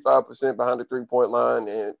 45% behind the three-point line,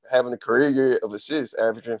 and having a career year of assists,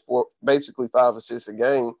 averaging basically 5 assists a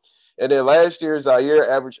game. And then last year,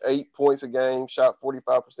 Zaire averaged 8 points a game, shot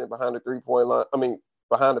 45% behind the three-point line. I mean,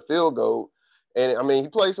 behind the field goal. And I mean, he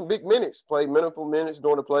played some big minutes, played meaningful minutes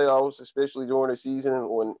during the playoffs, especially during the season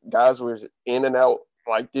when guys were in and out.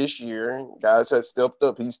 Like this year, guys have stepped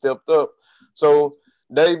up. He stepped up. So,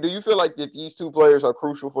 Dave, do you feel like that these two players are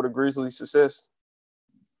crucial for the Grizzlies' success?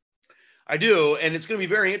 I do, and it's going to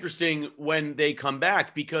be very interesting when they come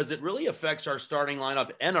back because it really affects our starting lineup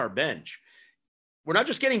and our bench. We're not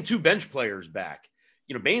just getting 2 bench players back.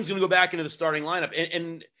 You know, Bain's going to go back into the starting lineup.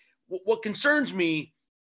 And what concerns me,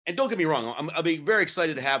 and don't get me wrong, I'll be very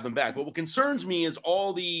excited to have them back, but what concerns me is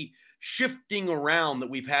all the shifting around that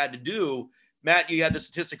we've had to do. Matt, you had the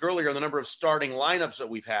statistic earlier on the number of starting lineups that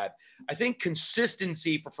we've had. I think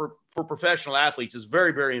consistency for professional athletes is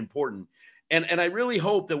very, very important. And I really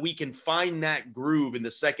hope that we can find that groove in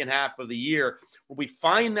the second half of the year where we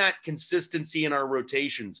find that consistency in our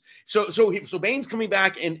rotations. So Bain's coming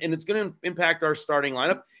back and it's going to impact our starting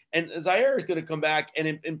lineup. And Zaire is going to come back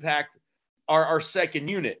and impact our second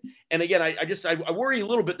unit. And again, I worry a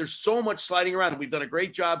little bit. There's so much sliding around. We've done a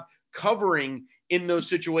great job covering in those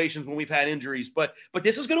situations when we've had injuries, but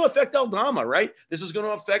this is going to affect Aldama, right? This is going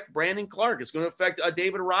to affect Brandon Clark. It's going to affect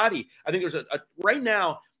David Roddy. I think there's right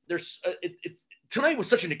now it's tonight was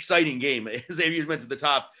such an exciting game, as Xavier mentioned at the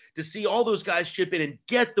top, to see all those guys chip in and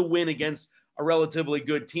get the win against a relatively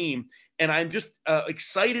good team. And I'm just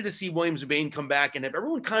excited to see Williams and Bain come back and have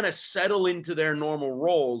everyone kind of settle into their normal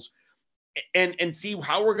roles and see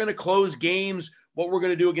how we're going to close games, what we're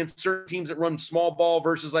going to do against certain teams that run small ball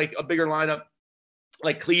versus like a bigger lineup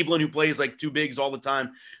like Cleveland, who plays like 2 bigs all the time.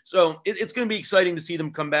 So it's going to be exciting to see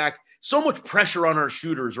them come back. So much pressure on our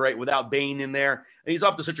shooters, right, without Bain in there. And he's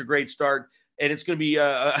off to such a great start. And it's going to be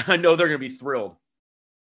I know they're going to be thrilled.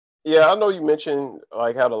 Yeah, I know you mentioned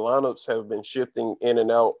like how the lineups have been shifting in and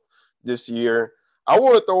out this year. I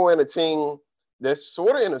want to throw in a team that's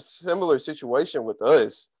sort of in a similar situation with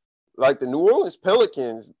us. Like the New Orleans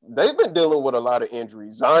Pelicans, they've been dealing with a lot of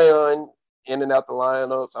injuries. Zion in and out the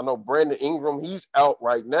lineups. I know Brandon Ingram, he's out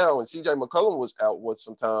right now, and CJ McCollum was out with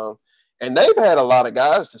some time. And they've had a lot of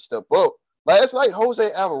guys to step up. Last night,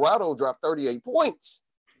 Jose Alvarado dropped 38 points.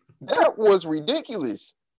 That was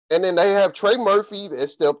ridiculous. And then they have Trey Murphy that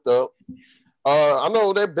stepped up. I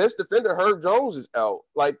know their best defender, Herb Jones, is out.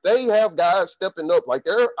 Like, they have guys stepping up. Like,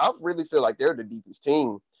 I really feel like they're the deepest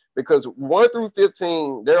team because 1 through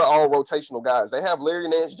 15, they're all rotational guys. They have Larry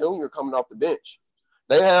Nance Jr. coming off the bench.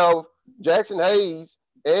 They have Jackson Hayes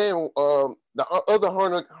and the other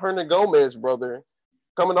Hernangomez brother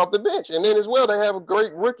coming off the bench. And then as well, they have a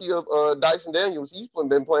great rookie of Dyson Daniels. He's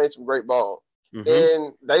been playing some great ball. Mm-hmm.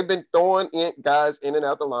 And they've been throwing in guys in and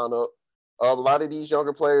out the lineup. A lot of these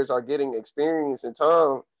younger players are getting experience and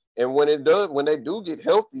time. And when they do get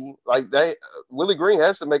healthy, like Willie Green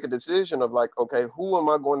has to make a decision of like, okay, who am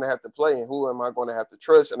I going to have to play and who am I going to have to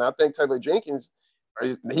trust? And I think Taylor Jenkins,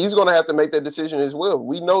 he's going to have to make that decision as well.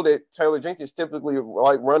 We know that Taylor Jenkins typically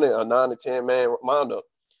like running a 9 to 10 man lineup.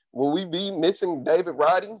 Will we be missing David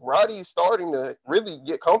Roddy? Roddy is starting to really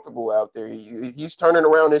get comfortable out there. He's turning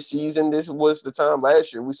around this season. This was the time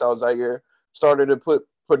last year we saw Zaire started to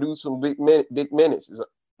produce some big minutes.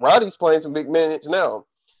 Roddy's playing some big minutes now.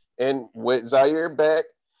 And with Zaire back,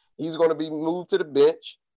 he's going to be moved to the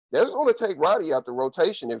bench. That's going to take Roddy out the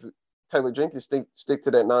rotation if Taylor Jenkins stick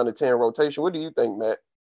to that 9 to 10 rotation. What do you think, Matt?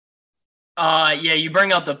 Yeah, you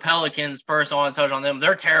bring up the Pelicans first. I want to touch on them.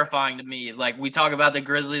 They're terrifying to me. Like, we talk about the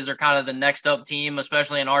Grizzlies are kind of the next up team,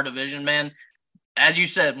 especially in our division, man. As you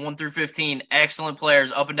said, 1 through 15, excellent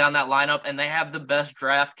players up and down that lineup, and they have the best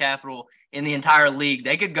draft capital in the entire league.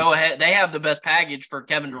 They could go ahead. They have the best package for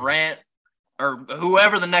Kevin Durant or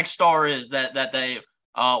whoever the next star is that they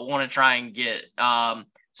want to try and get.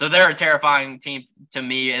 So they're a terrifying team to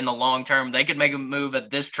me in the long term. They could make a move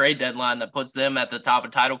at this trade deadline that puts them at the top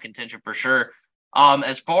of title contention for sure.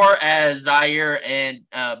 As far as Zaire and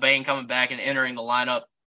Bain coming back and entering the lineup,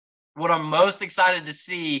 what I'm most excited to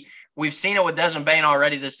see, we've seen it with Desmond Bain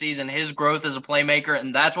already this season, his growth as a playmaker,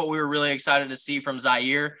 and that's what we were really excited to see from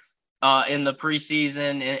Zaire in the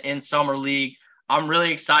preseason, in Summer League. I'm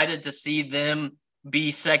really excited to see them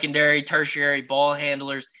be secondary, tertiary ball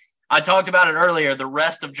handlers. I talked about it earlier, the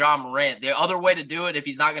rest of John Morant. The other way to do it, if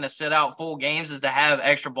he's not going to sit out full games, is to have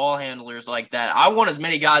extra ball handlers like that. I want as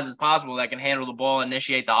many guys as possible that can handle the ball,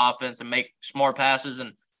 initiate the offense, and make smart passes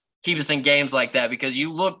and keep us in games like that. Because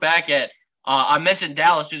you look back at I mentioned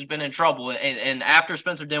Dallas, who's been in trouble. And after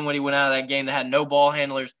Spencer Dinwiddie went out of that game, they had no ball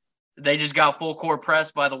handlers. They just got full court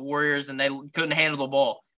pressed by the Warriors, and they couldn't handle the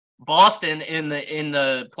ball. Boston in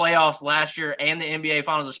the playoffs last year and the NBA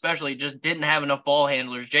Finals especially just didn't have enough ball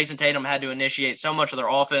handlers. Jason Tatum had to initiate so much of their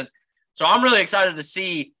offense. So I'm really excited to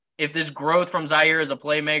see if this growth from Zaire as a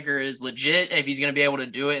playmaker is legit, if he's going to be able to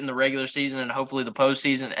do it in the regular season and hopefully the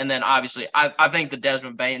postseason. And then obviously I think the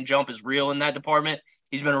Desmond Bane jump is real in that department.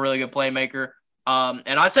 He's been a really good playmaker.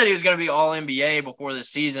 And I said he was going to be all NBA before this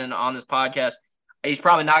season on this podcast. He's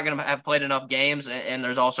probably not going to have played enough games. And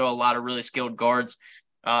there's also a lot of really skilled guards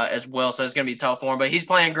as well. So it's going to be tough for him, but he's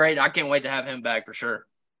playing great. I can't wait to have him back for sure.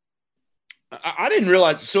 I didn't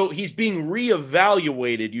realize. So he's being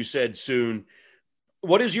reevaluated, you said, soon.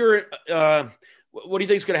 What is your what do you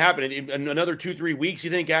think is going to happen in another 2-3 weeks,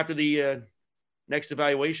 you think, after the next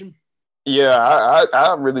evaluation? Yeah,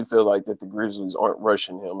 I really feel like that the Grizzlies aren't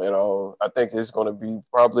rushing him at all. I think it's going to be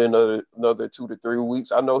probably another 2 to 3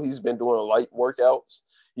 weeks. I know he's been doing light workouts.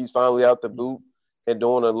 He's finally out the boot and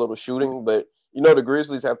doing a little shooting, but you know, the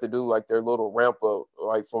Grizzlies have to do like their little ramp up,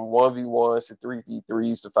 like from 1v1s to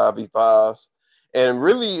 3v3s to 5v5s. And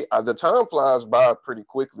really, the time flies by pretty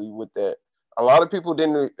quickly with that. A lot of people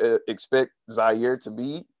didn't expect Zaire to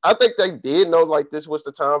be. I think they did know like this was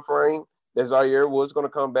the time frame that Zaire was going to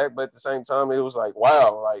come back. But at the same time, it was like,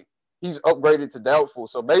 wow, like he's upgraded to doubtful.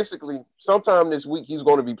 So basically, sometime this week, he's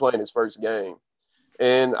going to be playing his first game.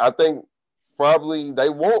 And I think probably they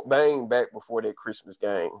won't Bane back before their Christmas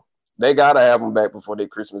game. They got to have him back before their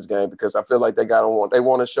Christmas game because I feel like they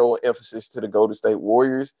want to show an emphasis to the Golden State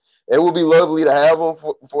Warriors. It would be lovely to have him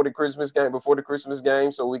before the Christmas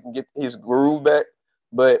game so we can get his groove back.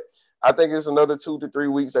 But I think it's another 2 to 3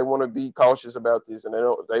 weeks. They want to be cautious about this, and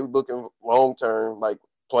they're looking long-term, like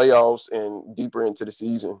playoffs and deeper into the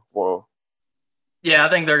season for them. Yeah, I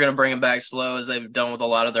think they're going to bring him back slow as they've done with a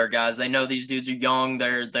lot of their guys. They know these dudes are young.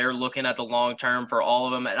 They're looking at the long term for all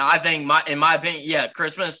of them. And I think, in my opinion, yeah,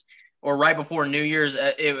 Christmas or right before New Year's,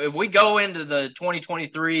 if we go into the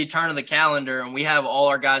 2023 turn of the calendar and we have all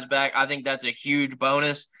our guys back, I think that's a huge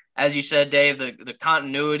bonus. As you said, Dave, the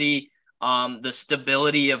continuity, the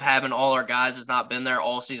stability of having all our guys has not been there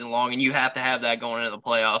all season long, and you have to have that going into the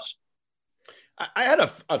playoffs. I had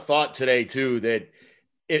a thought today, too, that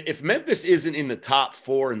if Memphis isn't in the top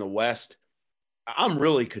 4 in the West, I'm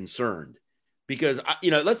really concerned because,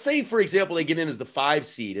 let's say, for example, they get in as the 5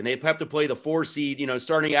 seed and they have to play the 4 seed,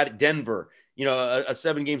 starting out at Denver, a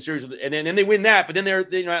 7-game series. And then they win that. But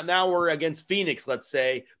then now we're against Phoenix, let's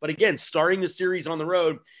say. But again, starting the series on the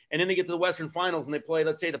road. And then they get to the Western Finals and they play,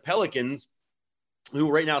 let's say, the Pelicans, who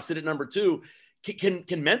right now sit at number 2.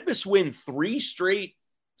 Can Memphis win 3 straight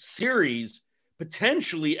series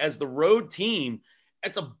potentially as the road team?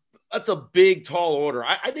 That's a big, tall order.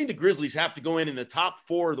 I think the Grizzlies have to go in the top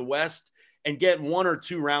 4 of the West and get 1 or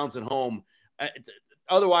 2 rounds at home.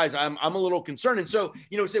 Otherwise, I'm a little concerned. And so,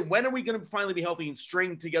 say, when are we going to finally be healthy and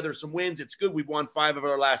string together some wins? It's good we've won 5 of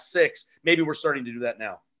our last 6. Maybe we're starting to do that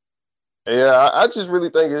now. Yeah, I just really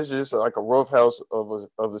think it's just like a rough house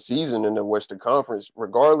of a season in the Western Conference,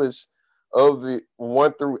 regardless of the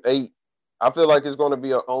 1 through 8. I feel like it's going to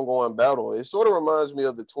be an ongoing battle. It sort of reminds me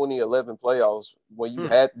of the 2011 playoffs when you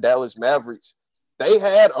had Dallas Mavericks. They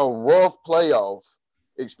had a rough playoff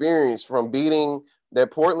experience from beating that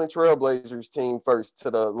Portland Trailblazers team first to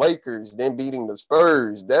the Lakers, then beating the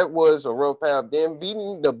Spurs. That was a rough path. Then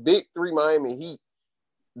beating the Big 3 Miami Heat.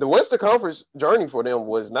 The Western Conference journey for them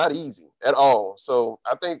was not easy at all. So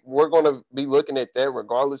I think we're going to be looking at that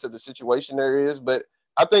regardless of the situation there is. But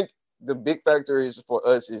I think the big factor is for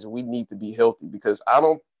us is we need to be healthy because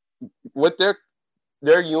with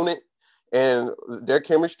their unit and their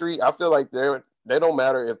chemistry, I feel like they don't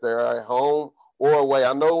matter if they're at home or away.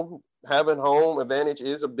 I know having home advantage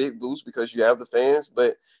is a big boost because you have the fans,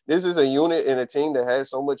 but this is a unit and a team that has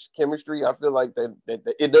so much chemistry. I feel like that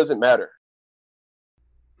it doesn't matter.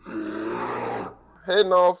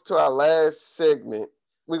 Heading off to our last segment,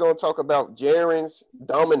 we're going to talk about Jaren's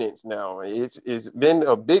dominance now. It's been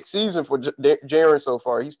a big season for Jaren so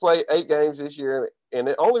far. He's played 8 games this year, and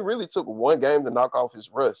it only really took 1 game to knock off his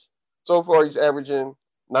rust. So far, he's averaging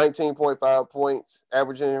 19.5 points,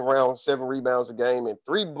 averaging around 7 rebounds a game and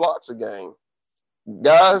 3 blocks a game.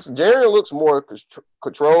 Guys, Jaren looks more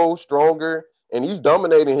controlled, stronger, and he's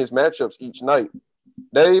dominating his matchups each night.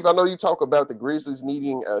 Dave, I know you talk about the Grizzlies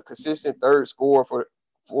needing a consistent third scorer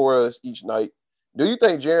for us each night. Do you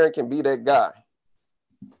think Jaren can be that guy?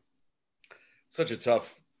 Such a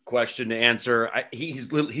tough question to answer.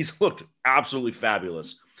 He's looked absolutely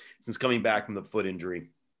fabulous since coming back from the foot injury.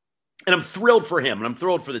 And I'm thrilled for him, and I'm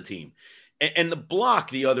thrilled for the team. And the block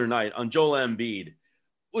the other night on Joel Embiid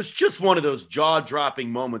was just one of those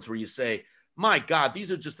jaw-dropping moments where you say, my God,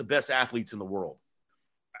 these are just the best athletes in the world.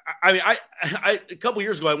 I mean, I a couple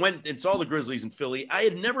years ago, I went and saw the Grizzlies in Philly. I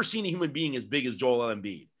had never seen a human being as big as Joel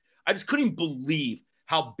Embiid. I just couldn't believe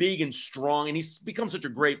how big and strong, and he's become such a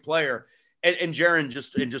great player. And Jaren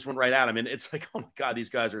just went right at him. And it's like, oh my God, these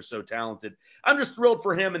guys are so talented. I'm just thrilled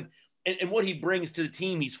for him and what he brings to the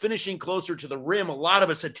team. He's finishing closer to the rim. A lot of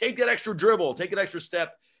us said, take that extra dribble, take an extra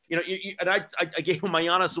step. And I gave him my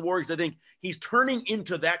Giannis award because I think he's turning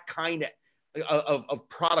into that kind of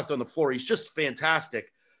product on the floor. He's just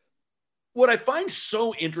fantastic. What I find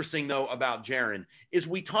so interesting, though, about Jaren is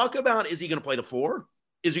we talk about, is he going to play the 4?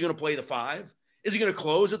 Is he going to play the 5? Is he going to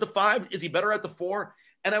close at the 5? Is he better at the 4?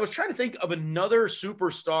 And I was trying to think of another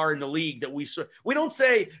superstar in the league that we don't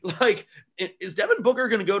say, like, is Devin Booker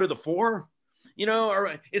going to go to the 4?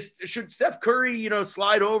 Or should Steph Curry,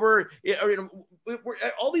 slide over?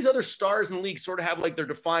 All these other stars in the league sort of have like their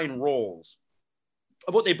defined roles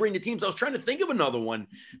of what they bring to teams. I was trying to think of another one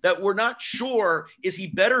that we're not sure. Is he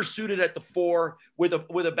better suited at the 4 with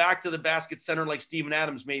a back to the basket center like Steven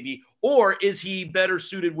Adams maybe, or is he better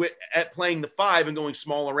suited at playing the 5 and going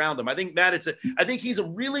small around him? I think, Matt, I think he's a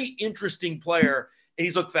really interesting player and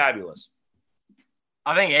he's looked fabulous.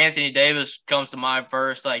 I think Anthony Davis comes to mind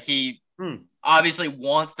first. Like he obviously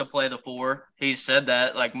wants to play the 4. He's said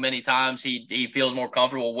that like many times. He feels more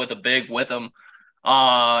comfortable with a big with him.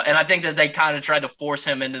 And I think that they kind of tried to force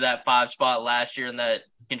him into that 5 spot last year, and that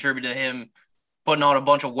contributed to him putting on a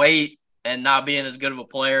bunch of weight and not being as good of a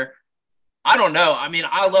player. I don't know. I mean,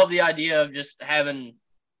 I love the idea of just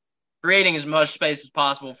creating as much space as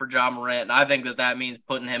possible for Ja Morant. And I think that means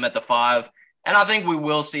putting him at the 5. And I think we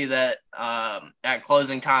will see that at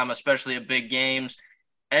closing time, especially at big games.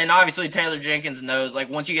 And obviously Taylor Jenkins knows,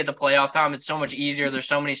 like, once you get to playoff time, it's so much easier. There's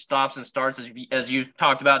so many stops and starts, as you've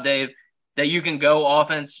talked about, Dave, that you can go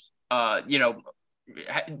offense, change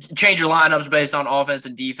your lineups based on offense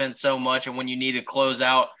and defense so much. And when you need to close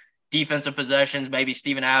out defensive possessions, maybe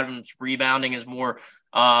Steven Adams rebounding is more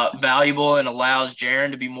valuable and allows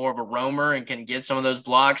Jaren to be more of a roamer and can get some of those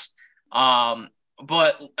blocks.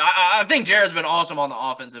 But I think Jaren's been awesome on the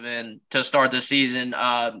offensive end to start this season.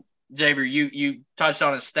 Xavier, you touched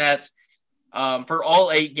on his stats for all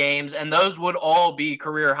 8 games, and those would all be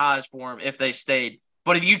career highs for him if they stayed.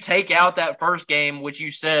 But if you take out that first game, which you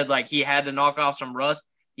said like he had to knock off some rust,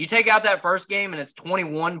 you take out that first game and it's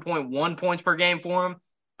 21.1 points per game for him,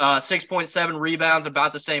 6.7 rebounds,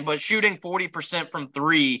 about the same, but shooting 40% from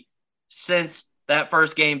 3 since that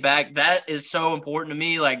first game back. That is so important to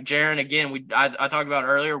me. Like Jaren, again, I talked about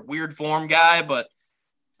earlier, weird form guy, but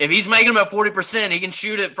if he's making him at 40%, he can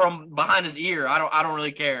shoot it from behind his ear. I don't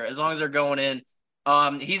really care as long as they're going in.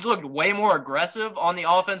 He's looked way more aggressive on the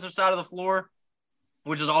offensive side of the floor,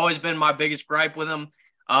 which has always been my biggest gripe with him.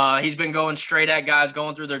 He's been going straight at guys,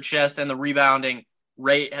 going through their chest, and the rebounding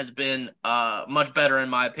rate has been much better, in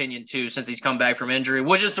my opinion, too, since he's come back from injury,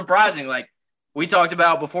 which is surprising. Like we talked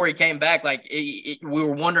about before he came back, like we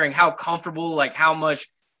were wondering how comfortable, like how much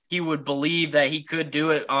he would believe that he could do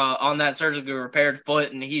it on that surgically repaired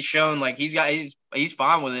foot. And he's shown like he's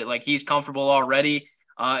fine with it. Like he's comfortable already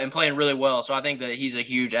and playing really well. So I think that he's a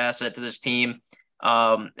huge asset to this team.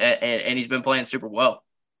 And he's been playing super well.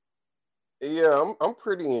 Yeah, I'm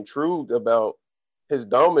pretty intrigued about his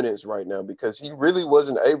dominance right now because he really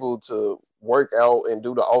wasn't able to work out and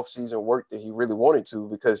do the off-season work that he really wanted to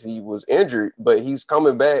because he was injured, but he's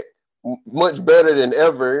coming back much better than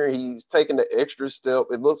ever. He's taking the extra step.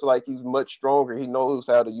 It looks like he's much stronger. He knows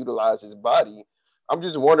how to utilize his body. I'm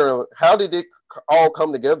just wondering, how did it all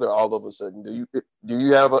come together all of a sudden? Do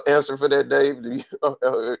you have an answer for that, Dave? Do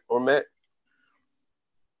you, or Matt?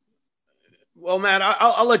 Well, Matt,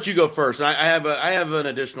 I'll let you go first. I have an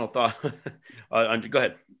additional thought. Go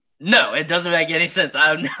ahead. No, it doesn't make any sense. I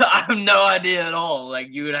have no idea at all. Like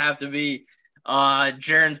you would have to be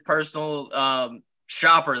Jaren's personal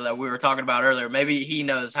shopper that we were talking about earlier. Maybe he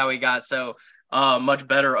knows how he got so much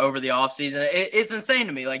better over the offseason. It's insane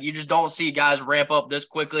to me. Like you just don't see guys ramp up this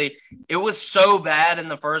quickly. It was so bad in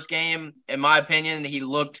the first game, in my opinion. He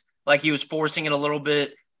looked like he was forcing it a little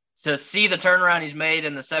bit. To see the turnaround he's made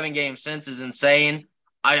in the 7 games since is insane.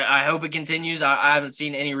 I hope it continues. I haven't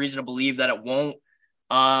seen any reason to believe that it won't.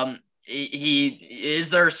 He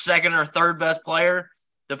is their second or third best player,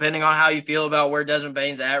 depending on how you feel about where Desmond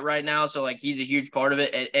Bane's at right now. So, like, he's a huge part of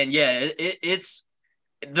it. And yeah, it's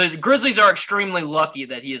the Grizzlies are extremely lucky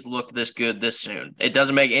that he has looked this good this soon. It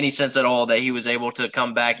doesn't make any sense at all that he was able to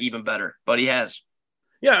come back even better, but he has.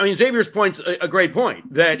 Yeah, I mean, Xavier's point's a great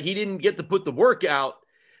point, that he didn't get to put the workout,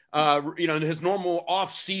 in his normal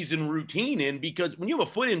off-season routine in, because when you have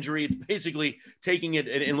a foot injury, it's basically taking it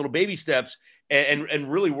in little baby steps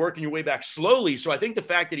and really working your way back slowly. So I think the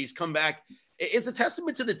fact that he's come back, it's a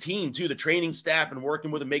testament to the team, too, the training staff and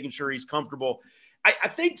working with him, making sure he's comfortable. I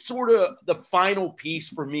think sort of the final piece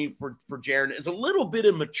for me for Jaren is a little bit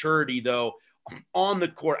of maturity, though, on the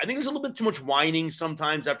court. I think there's a little bit too much whining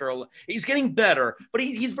sometimes he's getting better, but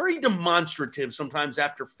he's very demonstrative sometimes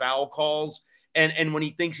after foul calls. And when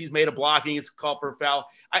he thinks he's made a block and he gets called for a foul,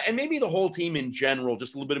 and maybe the whole team in general,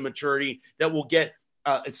 just a little bit of maturity that will get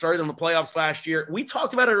it started in the playoffs last year. We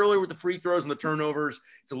talked about it earlier with the free throws and the turnovers.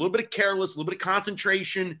 It's a little bit of careless, a little bit of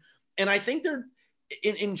concentration. And I think they're,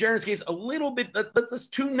 in Jaren's case, a little bit, let's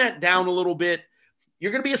tune that down a little bit.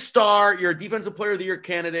 You're going to be a star. You're a defensive player of the year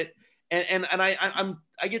candidate. And I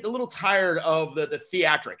get a little tired of the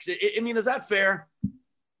theatrics. I mean, is that fair?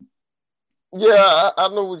 Yeah, I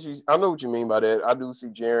know what you mean by that. I do see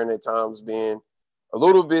Jaren at times being a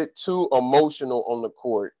little bit too emotional on the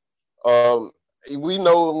court. We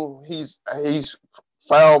know he's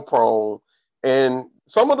foul prone, and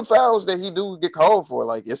some of the fouls that he do get called for,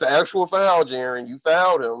 like, it's an actual foul, Jaren. You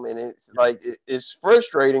fouled him, and it's like it's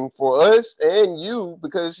frustrating for us and you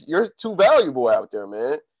because you're too valuable out there,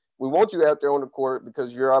 man. We want you out there on the court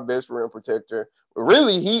because you're our best rim protector. But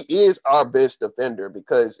really, he is our best defender,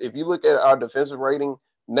 because if you look at our defensive rating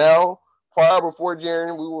now, before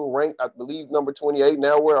Jaren, we were ranked, I believe, number 28.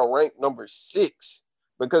 Now we're ranked number 6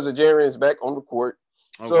 because of Jaren is back on the court.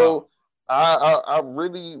 Oh, so wow.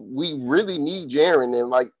 We really need Jaren. And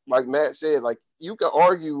like Matt said, like, you can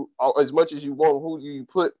argue as much as you want who you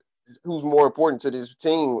put, who's more important to this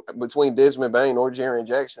team between Desmond Bane or Jaren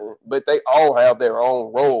Jackson, but they all have their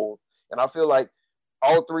own role. And I feel like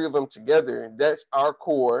all three of them together, that's our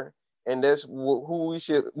core, and that's who we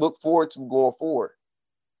should look forward to going forward.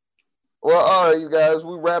 Well, all right, you guys,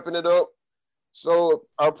 we're wrapping it up. So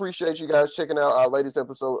I appreciate you guys checking out our latest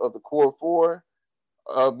episode of the Core 4.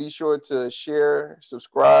 Be sure to share,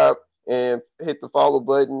 subscribe, and hit the follow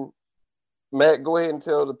button. Matt, go ahead and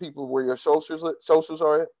tell the people where your socials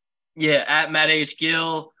are at. Yeah, at Matt H.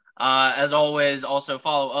 Gill. As always, also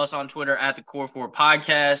follow us on Twitter at the Core 4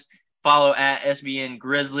 Podcast. Follow at SBN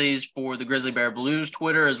Grizzlies for the Grizzly Bear Blues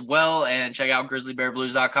Twitter as well. And check out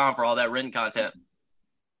grizzlybearblues.com for all that written content.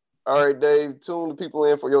 All right, Dave, tune the people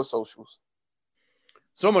in for your socials.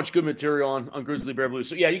 So much good material on Grizzly Bear Blues.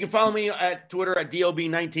 So, yeah, you can follow me at Twitter at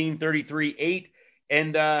DLB19338.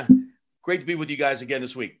 And great to be with you guys again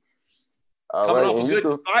this week. Coming off a good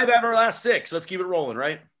 5 out of our last 6. Let's keep it rolling,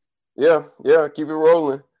 right? Yeah, keep it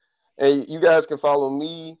rolling. And you guys can follow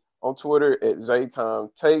me on Twitter at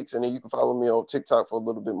ZayTimeTakes, and then you can follow me on TikTok for a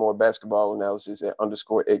little bit more basketball analysis at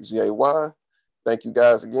 _XZAY. Thank you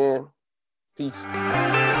guys again. Peace. Stolen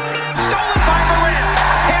by Morant.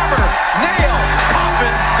 Hammer, nail,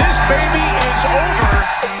 coffin. This baby is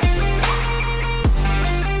over.